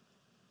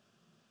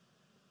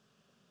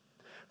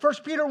 1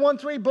 Peter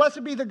 1:3,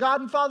 blessed be the God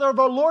and Father of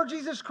our Lord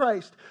Jesus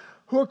Christ,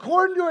 who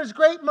according to His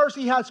great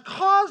mercy has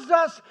caused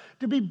us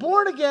to be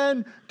born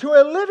again to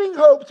a living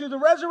hope through the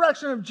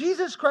resurrection of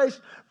Jesus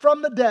Christ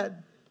from the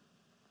dead.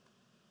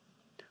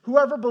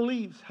 Whoever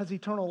believes has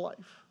eternal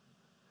life.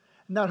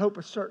 and that hope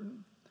is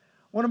certain.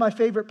 One of my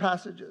favorite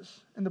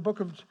passages in the book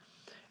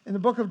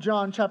of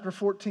John, chapter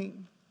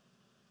 14.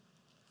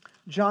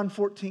 John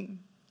 14.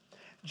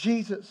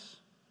 Jesus,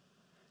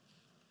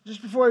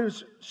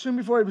 soon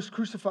before he was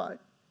crucified,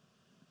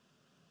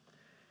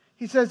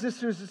 he says this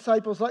to his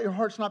disciples, let your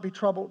hearts not be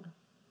troubled.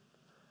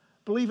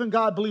 Believe in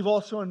God, believe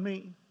also in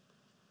me.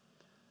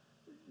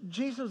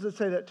 Jesus would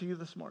say that to you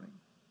this morning.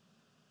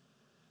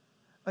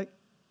 Like,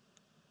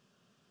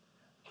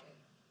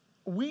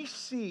 we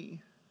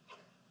see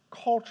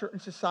culture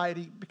and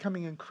society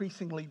becoming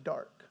increasingly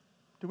dark.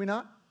 Do we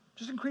not?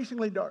 Just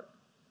increasingly dark.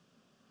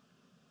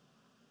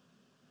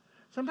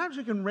 Sometimes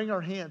we can wring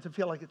our hands and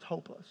feel like it's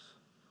hopeless.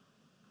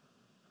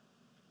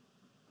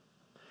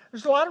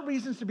 There's a lot of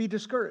reasons to be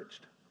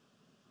discouraged.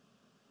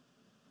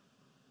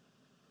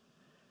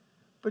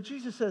 But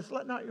Jesus says,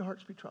 let not your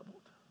hearts be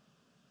troubled.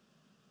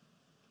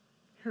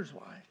 Here's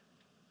why.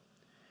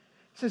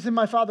 He says, in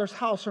my Father's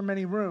house are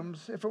many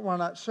rooms. If it were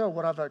not so,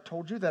 what have I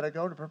told you, that I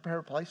go to prepare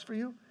a place for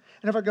you?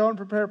 And if I go and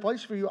prepare a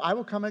place for you, I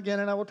will come again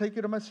and I will take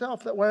you to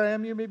myself, that where I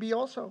am you may be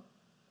also.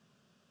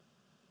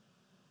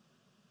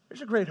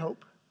 There's a great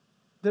hope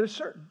that is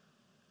certain.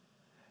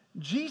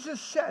 Jesus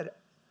said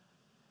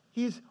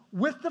he's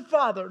with the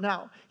Father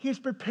now. He's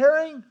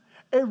preparing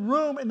a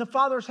room in the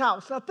Father's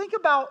house. Now think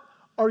about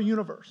our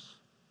universe,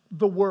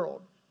 the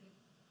world.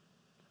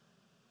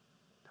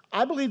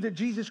 I believe that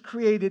Jesus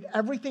created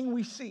everything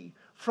we see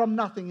from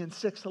nothing in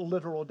 6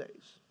 literal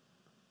days.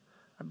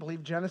 I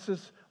believe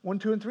Genesis 1,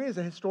 2, and 3 is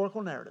a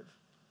historical narrative.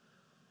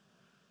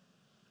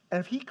 And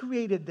if he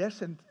created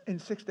this in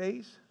 6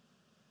 days,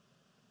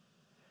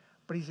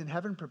 but he's in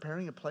heaven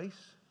preparing a place,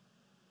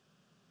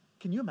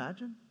 can you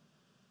imagine?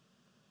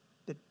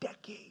 The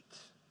decades.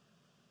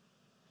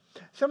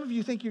 Some of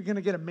you think you're going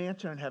to get a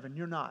mansion in heaven.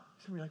 You're not.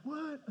 Some of you are like,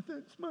 what? I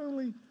think it's my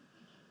only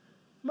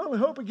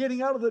hope of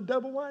getting out of the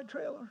double wide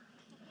trailer.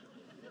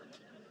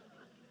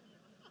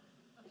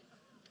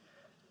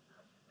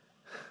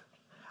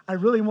 I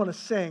really want to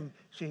sing,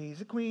 she's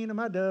the queen of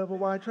my double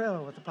wide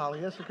trailer with the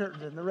polyester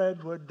curtains and the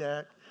redwood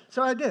deck.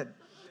 So I did.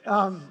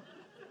 The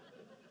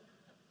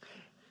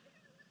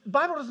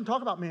Bible doesn't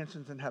talk about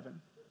mansions in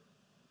heaven.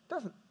 It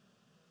doesn't.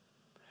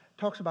 It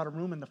talks about a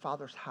room in the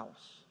Father's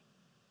house.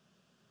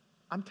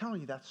 I'm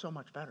telling you, that's so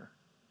much better.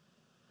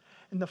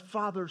 In the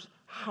Father's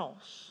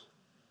house.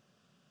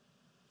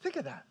 Think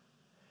of that.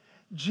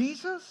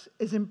 Jesus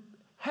is in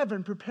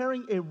heaven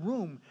preparing a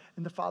room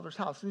in the Father's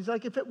house. And he's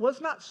like, if it was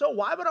not so,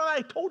 why would I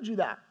have told you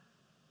that?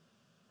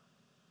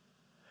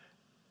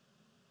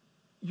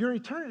 Your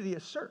eternity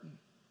is certain.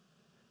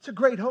 It's a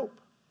great hope.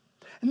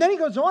 And then he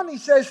goes on, he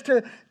says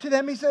to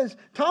them, he says,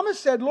 Thomas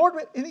said, Lord,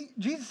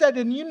 Jesus said,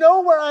 and you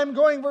know where I'm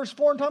going, verse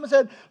 4. And Thomas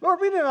said, Lord,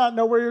 we do not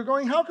know where you're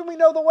going. How can we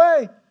know the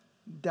way?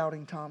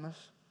 Doubting Thomas.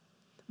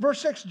 Verse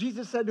 6,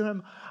 Jesus said to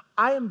him,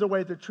 I am the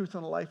way, the truth,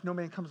 and the life. No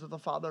man comes to the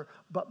Father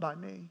but by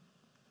me.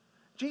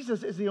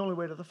 Jesus is the only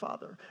way to the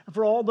Father. And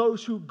for all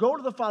those who go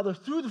to the Father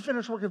through the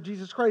finished work of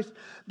Jesus Christ,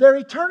 their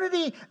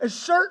eternity is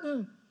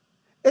certain.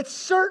 It's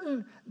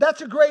certain.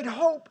 That's a great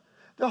hope.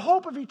 The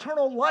hope of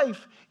eternal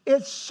life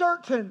is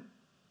certain.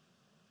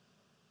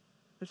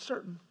 It's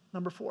certain.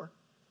 Number 4.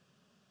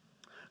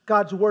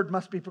 God's word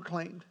must be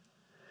proclaimed.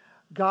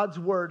 God's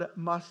word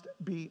must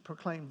be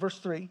proclaimed. Verse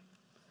 3.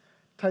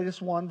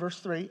 Titus 1, verse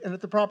 3. And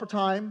at the proper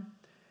time,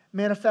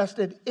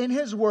 manifested in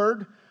his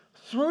word,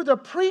 through the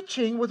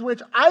preaching with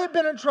which I have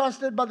been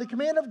entrusted by the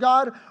command of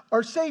God,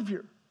 our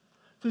Savior.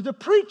 Through the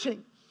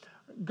preaching,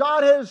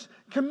 God has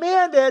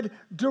commanded,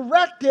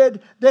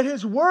 directed that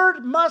his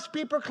word must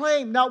be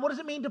proclaimed. Now, what does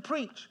it mean to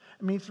preach?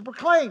 It means to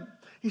proclaim.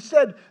 He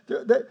said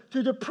that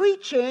through the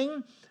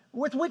preaching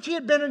with which he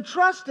had been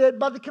entrusted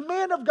by the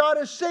command of God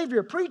as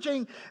Savior.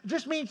 Preaching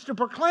just means to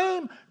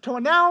proclaim, to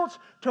announce,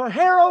 to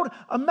herald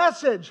a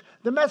message.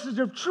 The message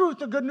of truth,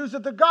 the good news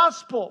of the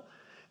gospel.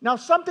 Now,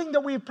 something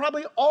that we've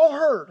probably all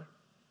heard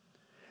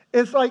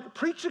is like,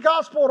 preach the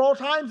gospel at all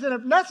times and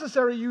if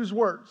necessary, use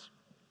words.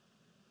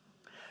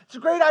 It's a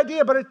great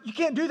idea, but you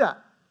can't do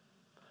that.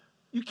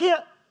 You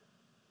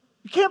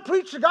can't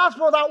preach the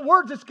gospel without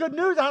words. It's good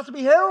news. It has to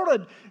be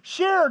heralded,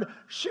 shared,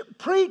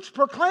 preached,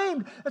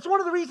 proclaimed. That's one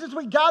of the reasons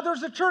we gather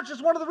as a church.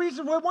 It's one of the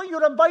reasons we want you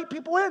to invite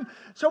people in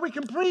so we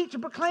can preach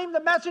and proclaim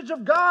the message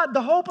of God,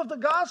 the hope of the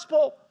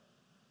gospel.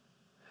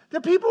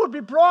 That people would be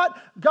brought.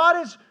 God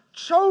has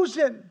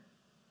chosen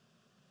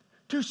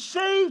to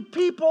save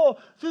people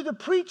through the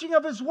preaching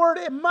of his word.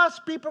 It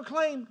must be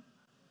proclaimed.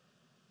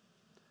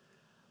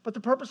 But the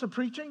purpose of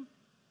preaching?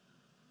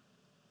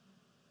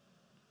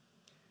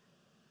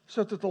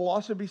 So that the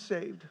lost would be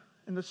saved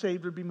and the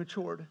saved would be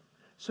matured,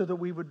 so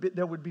that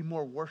there would be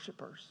more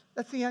worshipers.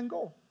 That's the end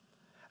goal.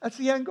 That's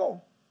the end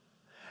goal.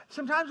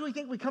 Sometimes we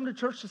think we come to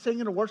church to sing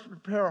and to worship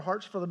and prepare our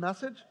hearts for the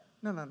message.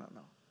 No.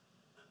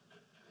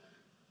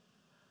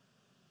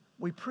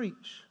 We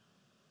preach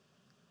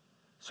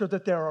so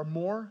that there are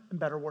more and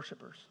better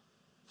worshipers.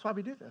 That's why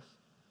we do this.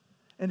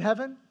 In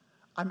heaven,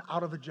 I'm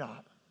out of a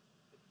job.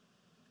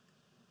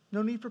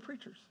 No need for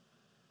preachers.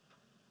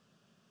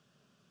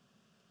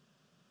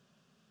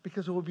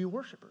 Because there will be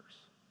worshipers.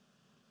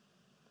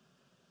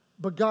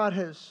 But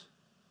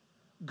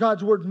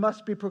God's word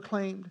must be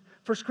proclaimed.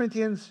 1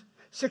 Corinthians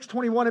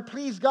 6:21, it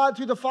pleased God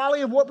through the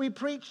folly of what we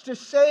preach to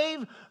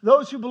save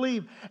those who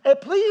believe.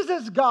 It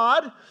pleases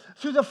God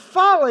through the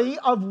folly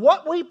of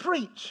what we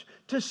preach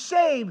to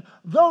save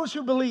those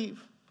who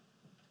believe.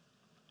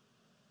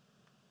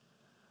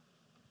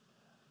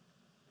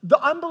 The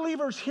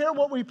unbelievers hear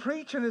what we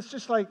preach and it's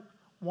just like,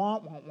 wah,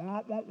 wah,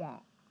 wah, wah, wah.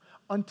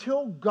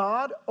 Until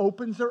God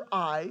opens their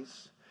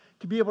eyes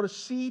to be able to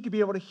see, to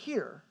be able to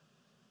hear,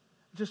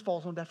 it just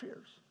falls on deaf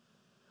ears.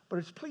 But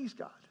it's pleased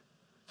God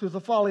through the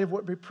folly of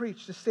what we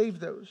preach to save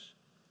those.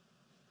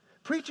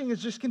 Preaching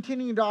is just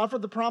continuing to offer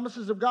the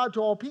promises of God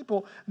to all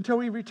people until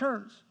He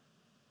returns.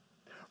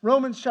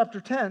 Romans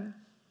chapter 10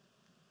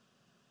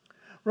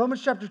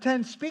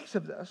 speaks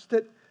of this,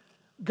 that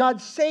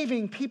God's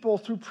saving people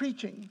through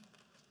preaching.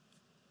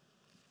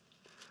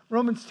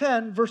 Romans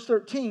 10, verse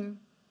 13.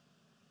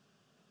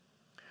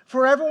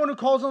 For everyone who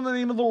calls on the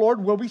name of the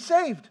Lord will be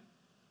saved.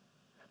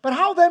 But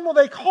how then will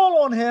they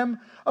call on Him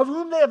of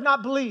whom they have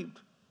not believed?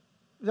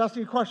 He's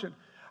asking a question.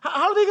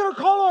 How are they going to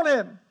call on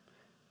Him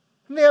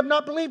whom they have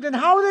not believed? And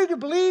how are they to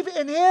believe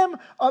in Him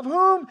of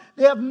whom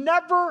they have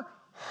never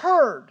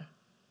heard?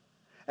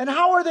 And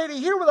how are they to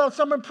hear without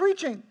someone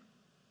preaching?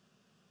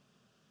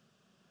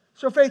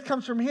 So faith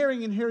comes from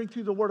hearing, and hearing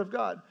through the Word of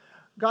God.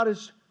 God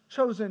has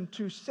chosen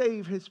to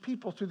save His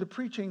people through the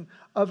preaching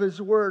of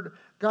His Word.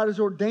 God has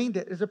ordained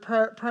it as a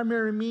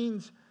primary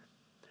means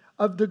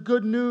of the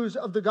good news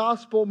of the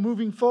gospel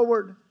moving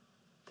forward.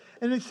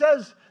 And it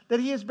says that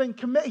He has been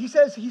He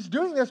says He's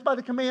doing this by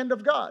the command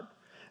of God.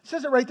 It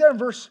says it right there in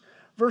verse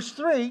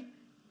 3.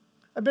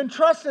 I've been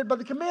trusted by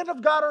the command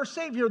of God our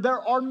Savior. There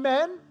are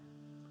men.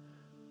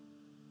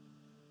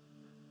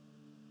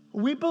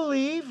 We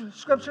believe,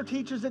 Scripture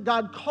teaches, that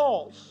God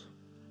calls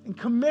and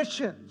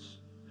commissions,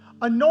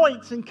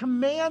 anoints and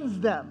commands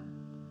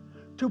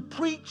them to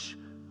preach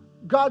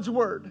God's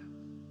word,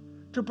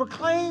 to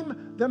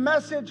proclaim the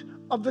message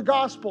of the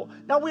gospel.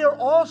 Now, we are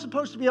all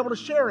supposed to be able to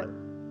share it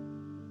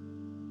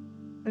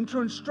and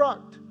to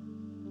instruct.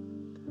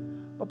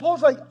 But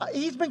Paul's like,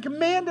 he's been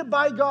commanded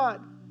by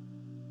God.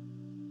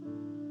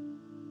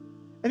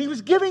 And he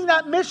was giving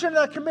that mission,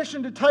 that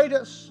commission to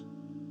Titus.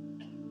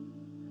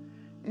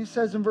 And he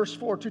says in verse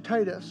 4, to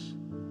Titus,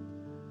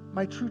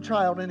 my true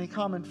child in a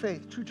common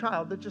faith. True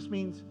child, that just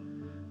means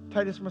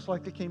Titus most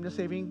likely came to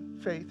saving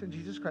faith in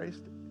Jesus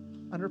Christ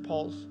under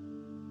Paul's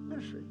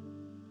ministry.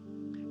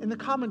 In the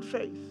common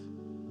faith.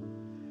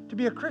 To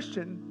be a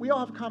Christian, we all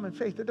have a common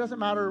faith. It doesn't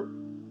matter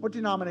what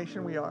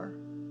denomination we are.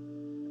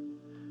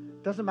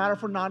 It doesn't matter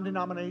if we're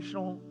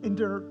non-denominational,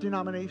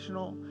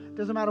 interdenominational. It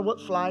doesn't matter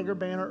what flag or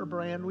banner or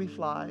brand we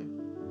fly.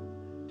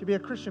 To be a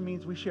Christian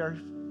means we share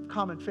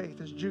common faith.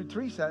 As Jude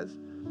 3 says,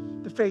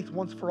 the faith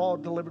once for all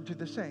delivered to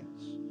the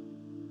saints.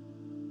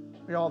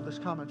 We all have this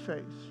common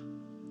faith.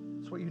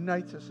 It's what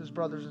unites us as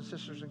brothers and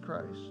sisters in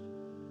Christ.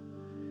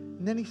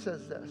 And then he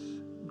says this,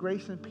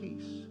 grace and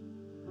peace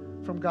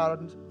from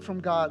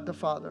God the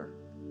Father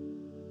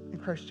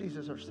and Christ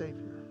Jesus our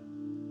Savior.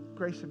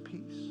 Grace and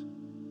peace.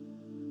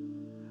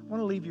 I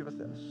want to leave you with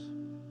this.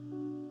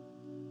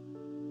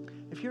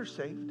 If you're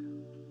saved,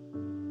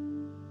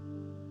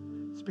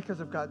 it's because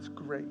of God's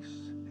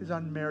grace, His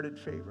unmerited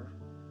favor.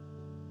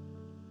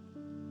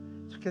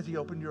 It's because He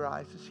opened your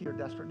eyes to see your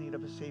desperate need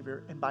of a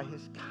Savior, and by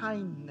His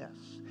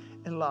kindness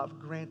and love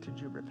granted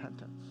you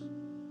repentance.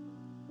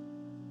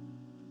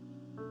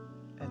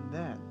 And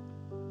then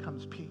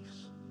comes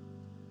peace.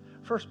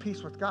 First,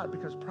 peace with God,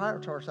 because prior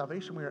to our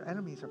salvation, we are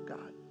enemies of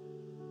God.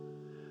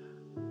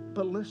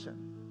 But listen,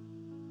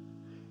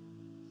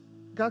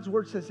 God's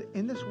word says,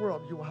 in this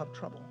world you will have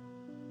trouble.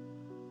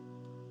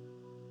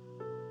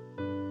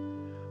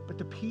 But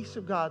the peace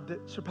of God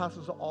that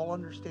surpasses all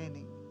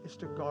understanding is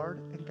to guard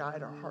and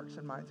guide our hearts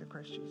and minds in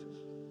Christ Jesus.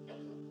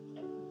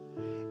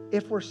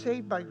 If we're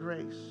saved by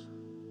grace,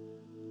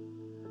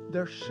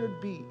 there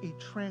should be a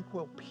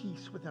tranquil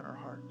peace within our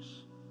hearts.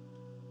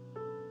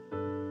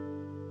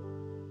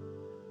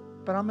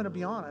 But I'm going to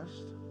be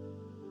honest,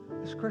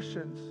 as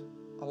Christians,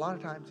 a lot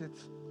of times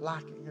it's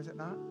lacking, is it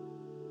not?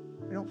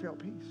 We don't feel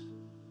peace.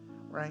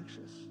 We're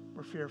anxious.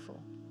 We're fearful.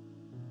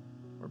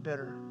 We're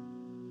bitter.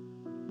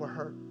 We're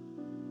hurt.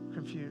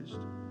 Confused.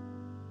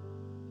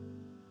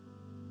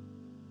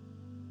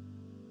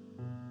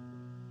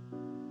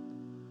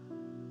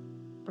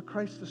 But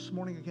Christ this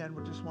morning again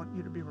would just want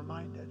you to be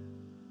reminded.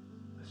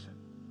 Listen.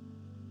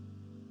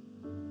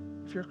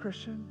 If you're a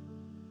Christian,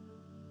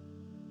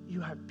 you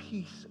have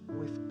peace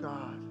with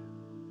God.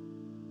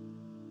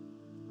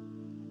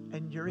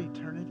 And your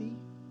eternity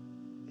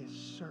is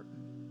certain.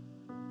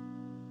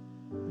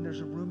 And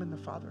there's a room in the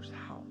Father's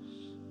house.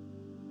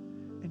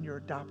 And you're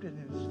adopted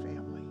in His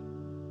family.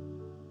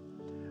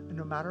 And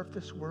no matter if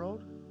this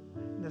world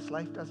and this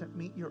life doesn't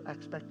meet your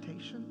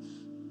expectations,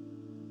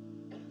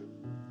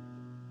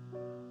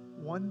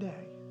 one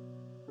day,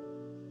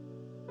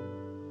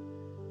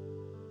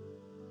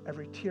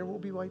 every tear will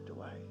be wiped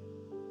away.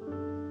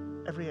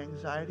 Every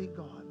anxiety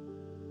gone.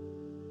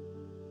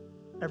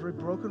 Every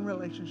broken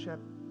relationship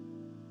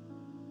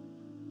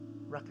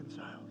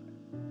reconciled.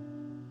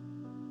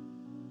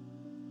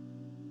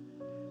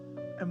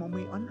 And when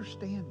we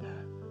understand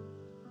that,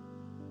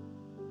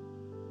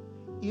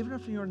 even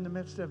if you're in the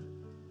midst of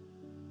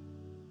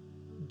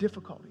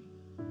difficulty,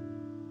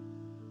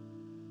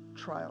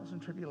 trials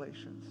and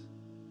tribulations,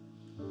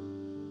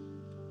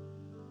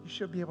 you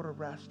should be able to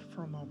rest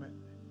for a moment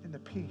in the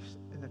peace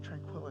and the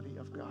tranquility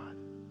of God.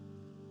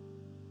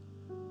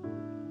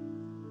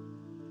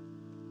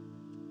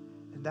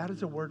 And that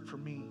is a word for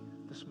me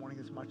this morning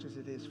as much as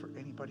it is for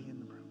anybody in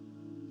the room.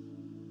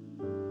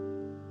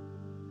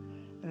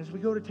 And as we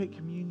go to take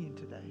communion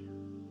today,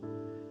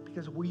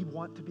 because we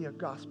want to be a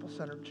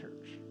gospel-centered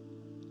church,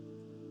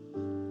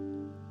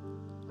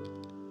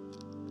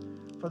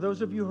 for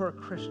those of you who are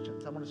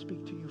Christians, I want to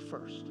speak to you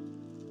first.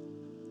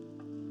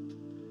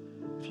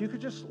 If you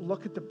could just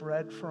look at the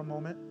bread for a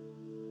moment.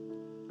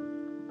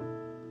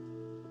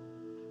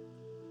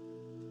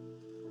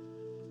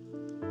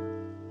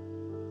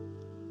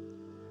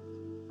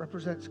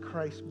 Represents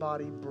Christ's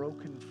body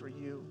broken for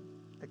you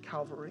at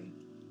Calvary,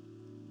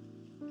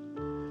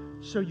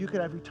 so you could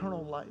have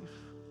eternal life,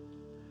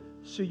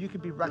 so you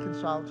could be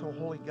reconciled to a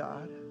holy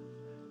God,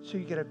 so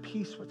you could have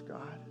peace with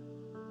God,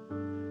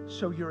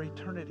 so your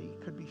eternity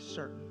could be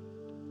certain.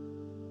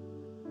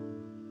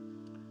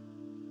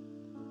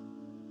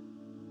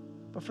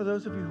 But for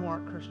those of you who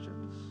aren't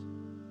Christians,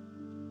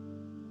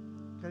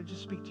 can I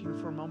just speak to you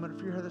for a moment?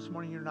 If you're here this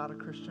morning, you're not a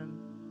Christian,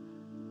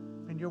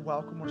 and you're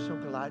welcome. We're so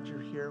glad you're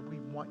here. We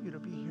want you to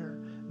be here.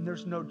 And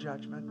there's no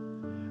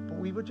judgment. But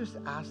we would just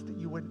ask that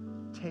you would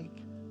take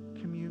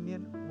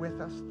communion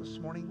with us this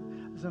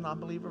morning as an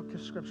unbeliever,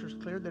 because Scripture is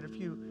clear that if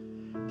you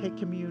take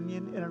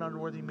communion in an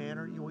unworthy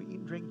manner, you will eat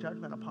and drink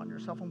judgment upon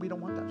yourself, and we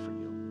don't want that for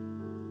you.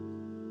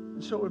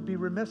 And so it would be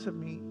remiss of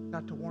me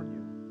not to warn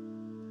you.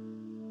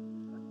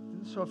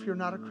 And so if you're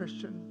not a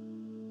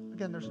Christian,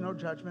 again, there's no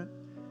judgment.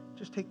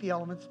 Just take the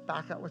elements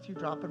back out with you,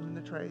 drop them in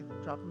the tray,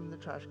 drop them in the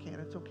trash can.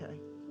 It's okay.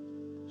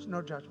 There's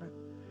no judgment.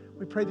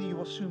 We pray that you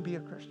will soon be a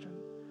Christian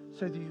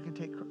so that you can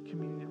take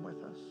communion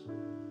with us.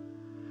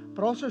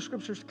 But also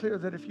Scripture is clear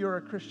that if you're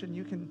a Christian,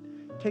 you can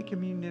take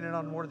communion in an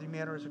unworthy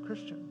manner as a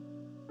Christian.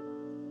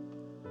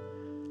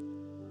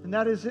 And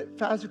that is,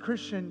 if as a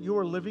Christian you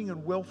are living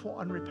in willful,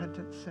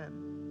 unrepentant sin,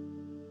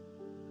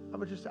 I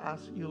would just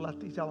ask that you let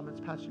these elements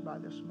pass you by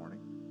this morning.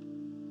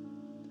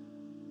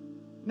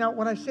 Now,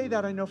 when I say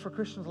that, I know for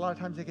Christians, a lot of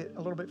times they get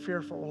a little bit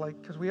fearful,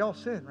 like, because we all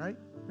sin, right?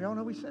 We all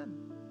know we sin.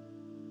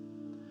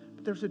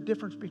 But there's a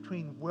difference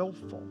between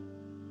willful,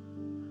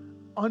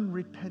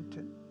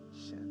 unrepentant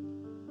sin.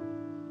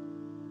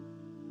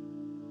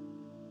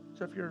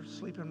 So if you're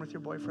sleeping with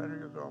your boyfriend or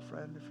your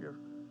girlfriend, if you're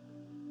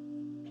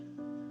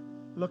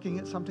looking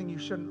at something you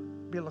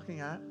shouldn't be looking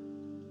at,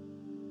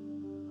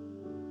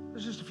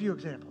 there's just a few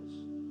examples.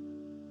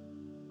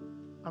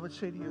 I would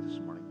say to you this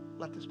morning,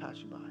 let this pass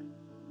you by.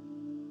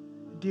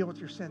 Deal with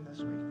your sin this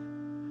week.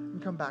 And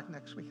come back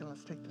next week and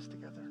let's take this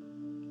together.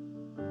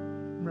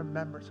 In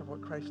remembrance of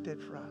what Christ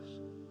did for us.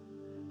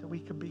 That we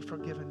can be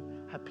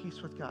forgiven, have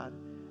peace with God,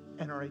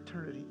 and our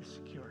eternity is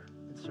secure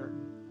and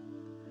certain.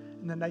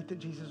 And the night that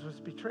Jesus was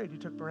betrayed, he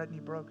took bread and he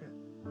broke it.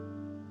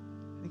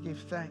 And he gave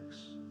thanks.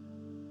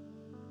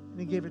 And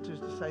he gave it to his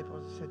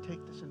disciples. He said,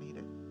 take this and eat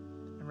it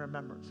in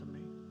remembrance of me.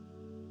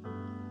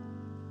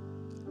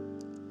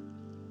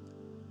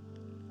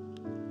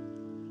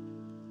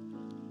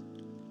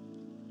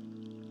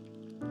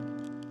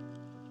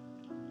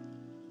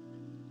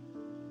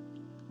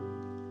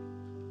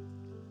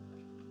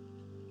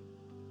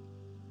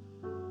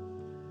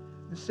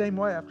 The same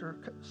way, after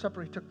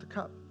supper, he took the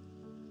cup.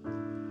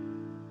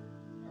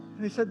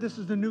 And he said, this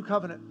is the new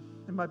covenant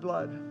in my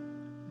blood.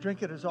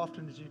 Drink it as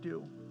often as you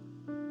do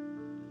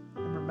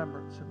in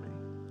remembrance of me.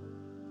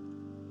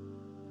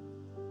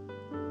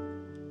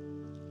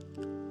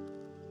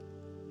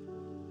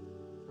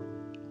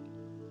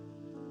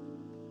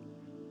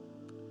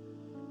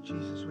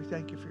 Jesus, we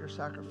thank you for your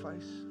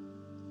sacrifice.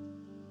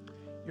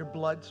 Your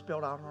blood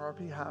spilled out on our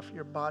behalf,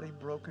 your body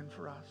broken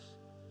for us.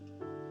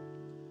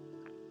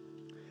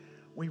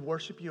 We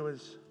worship you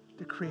as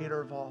the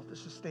creator of all, the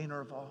sustainer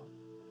of all,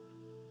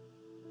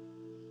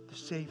 the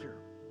Savior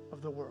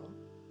of the world,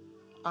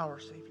 our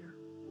Savior.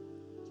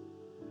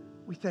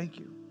 We thank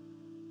you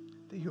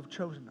that you have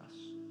chosen us,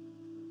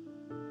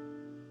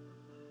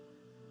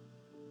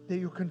 that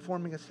you're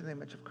conforming us to the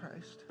image of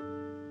Christ.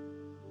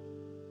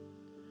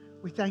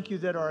 We thank you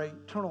that our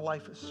eternal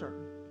life is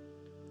certain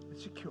and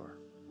secure,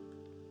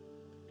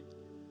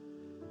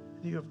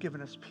 that you have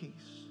given us peace.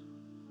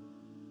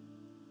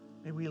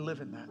 May we live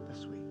in that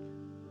this week.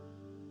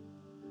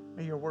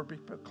 May your word be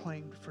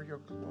proclaimed for your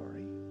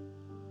glory.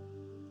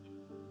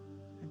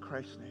 In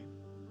Christ's name,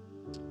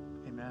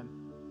 amen.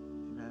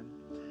 Amen.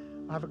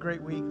 Well, have a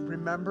great week.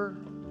 Remember,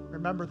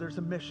 there's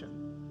a mission.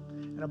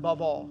 And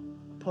above all,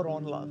 put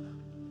on love.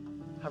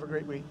 Have a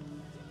great week.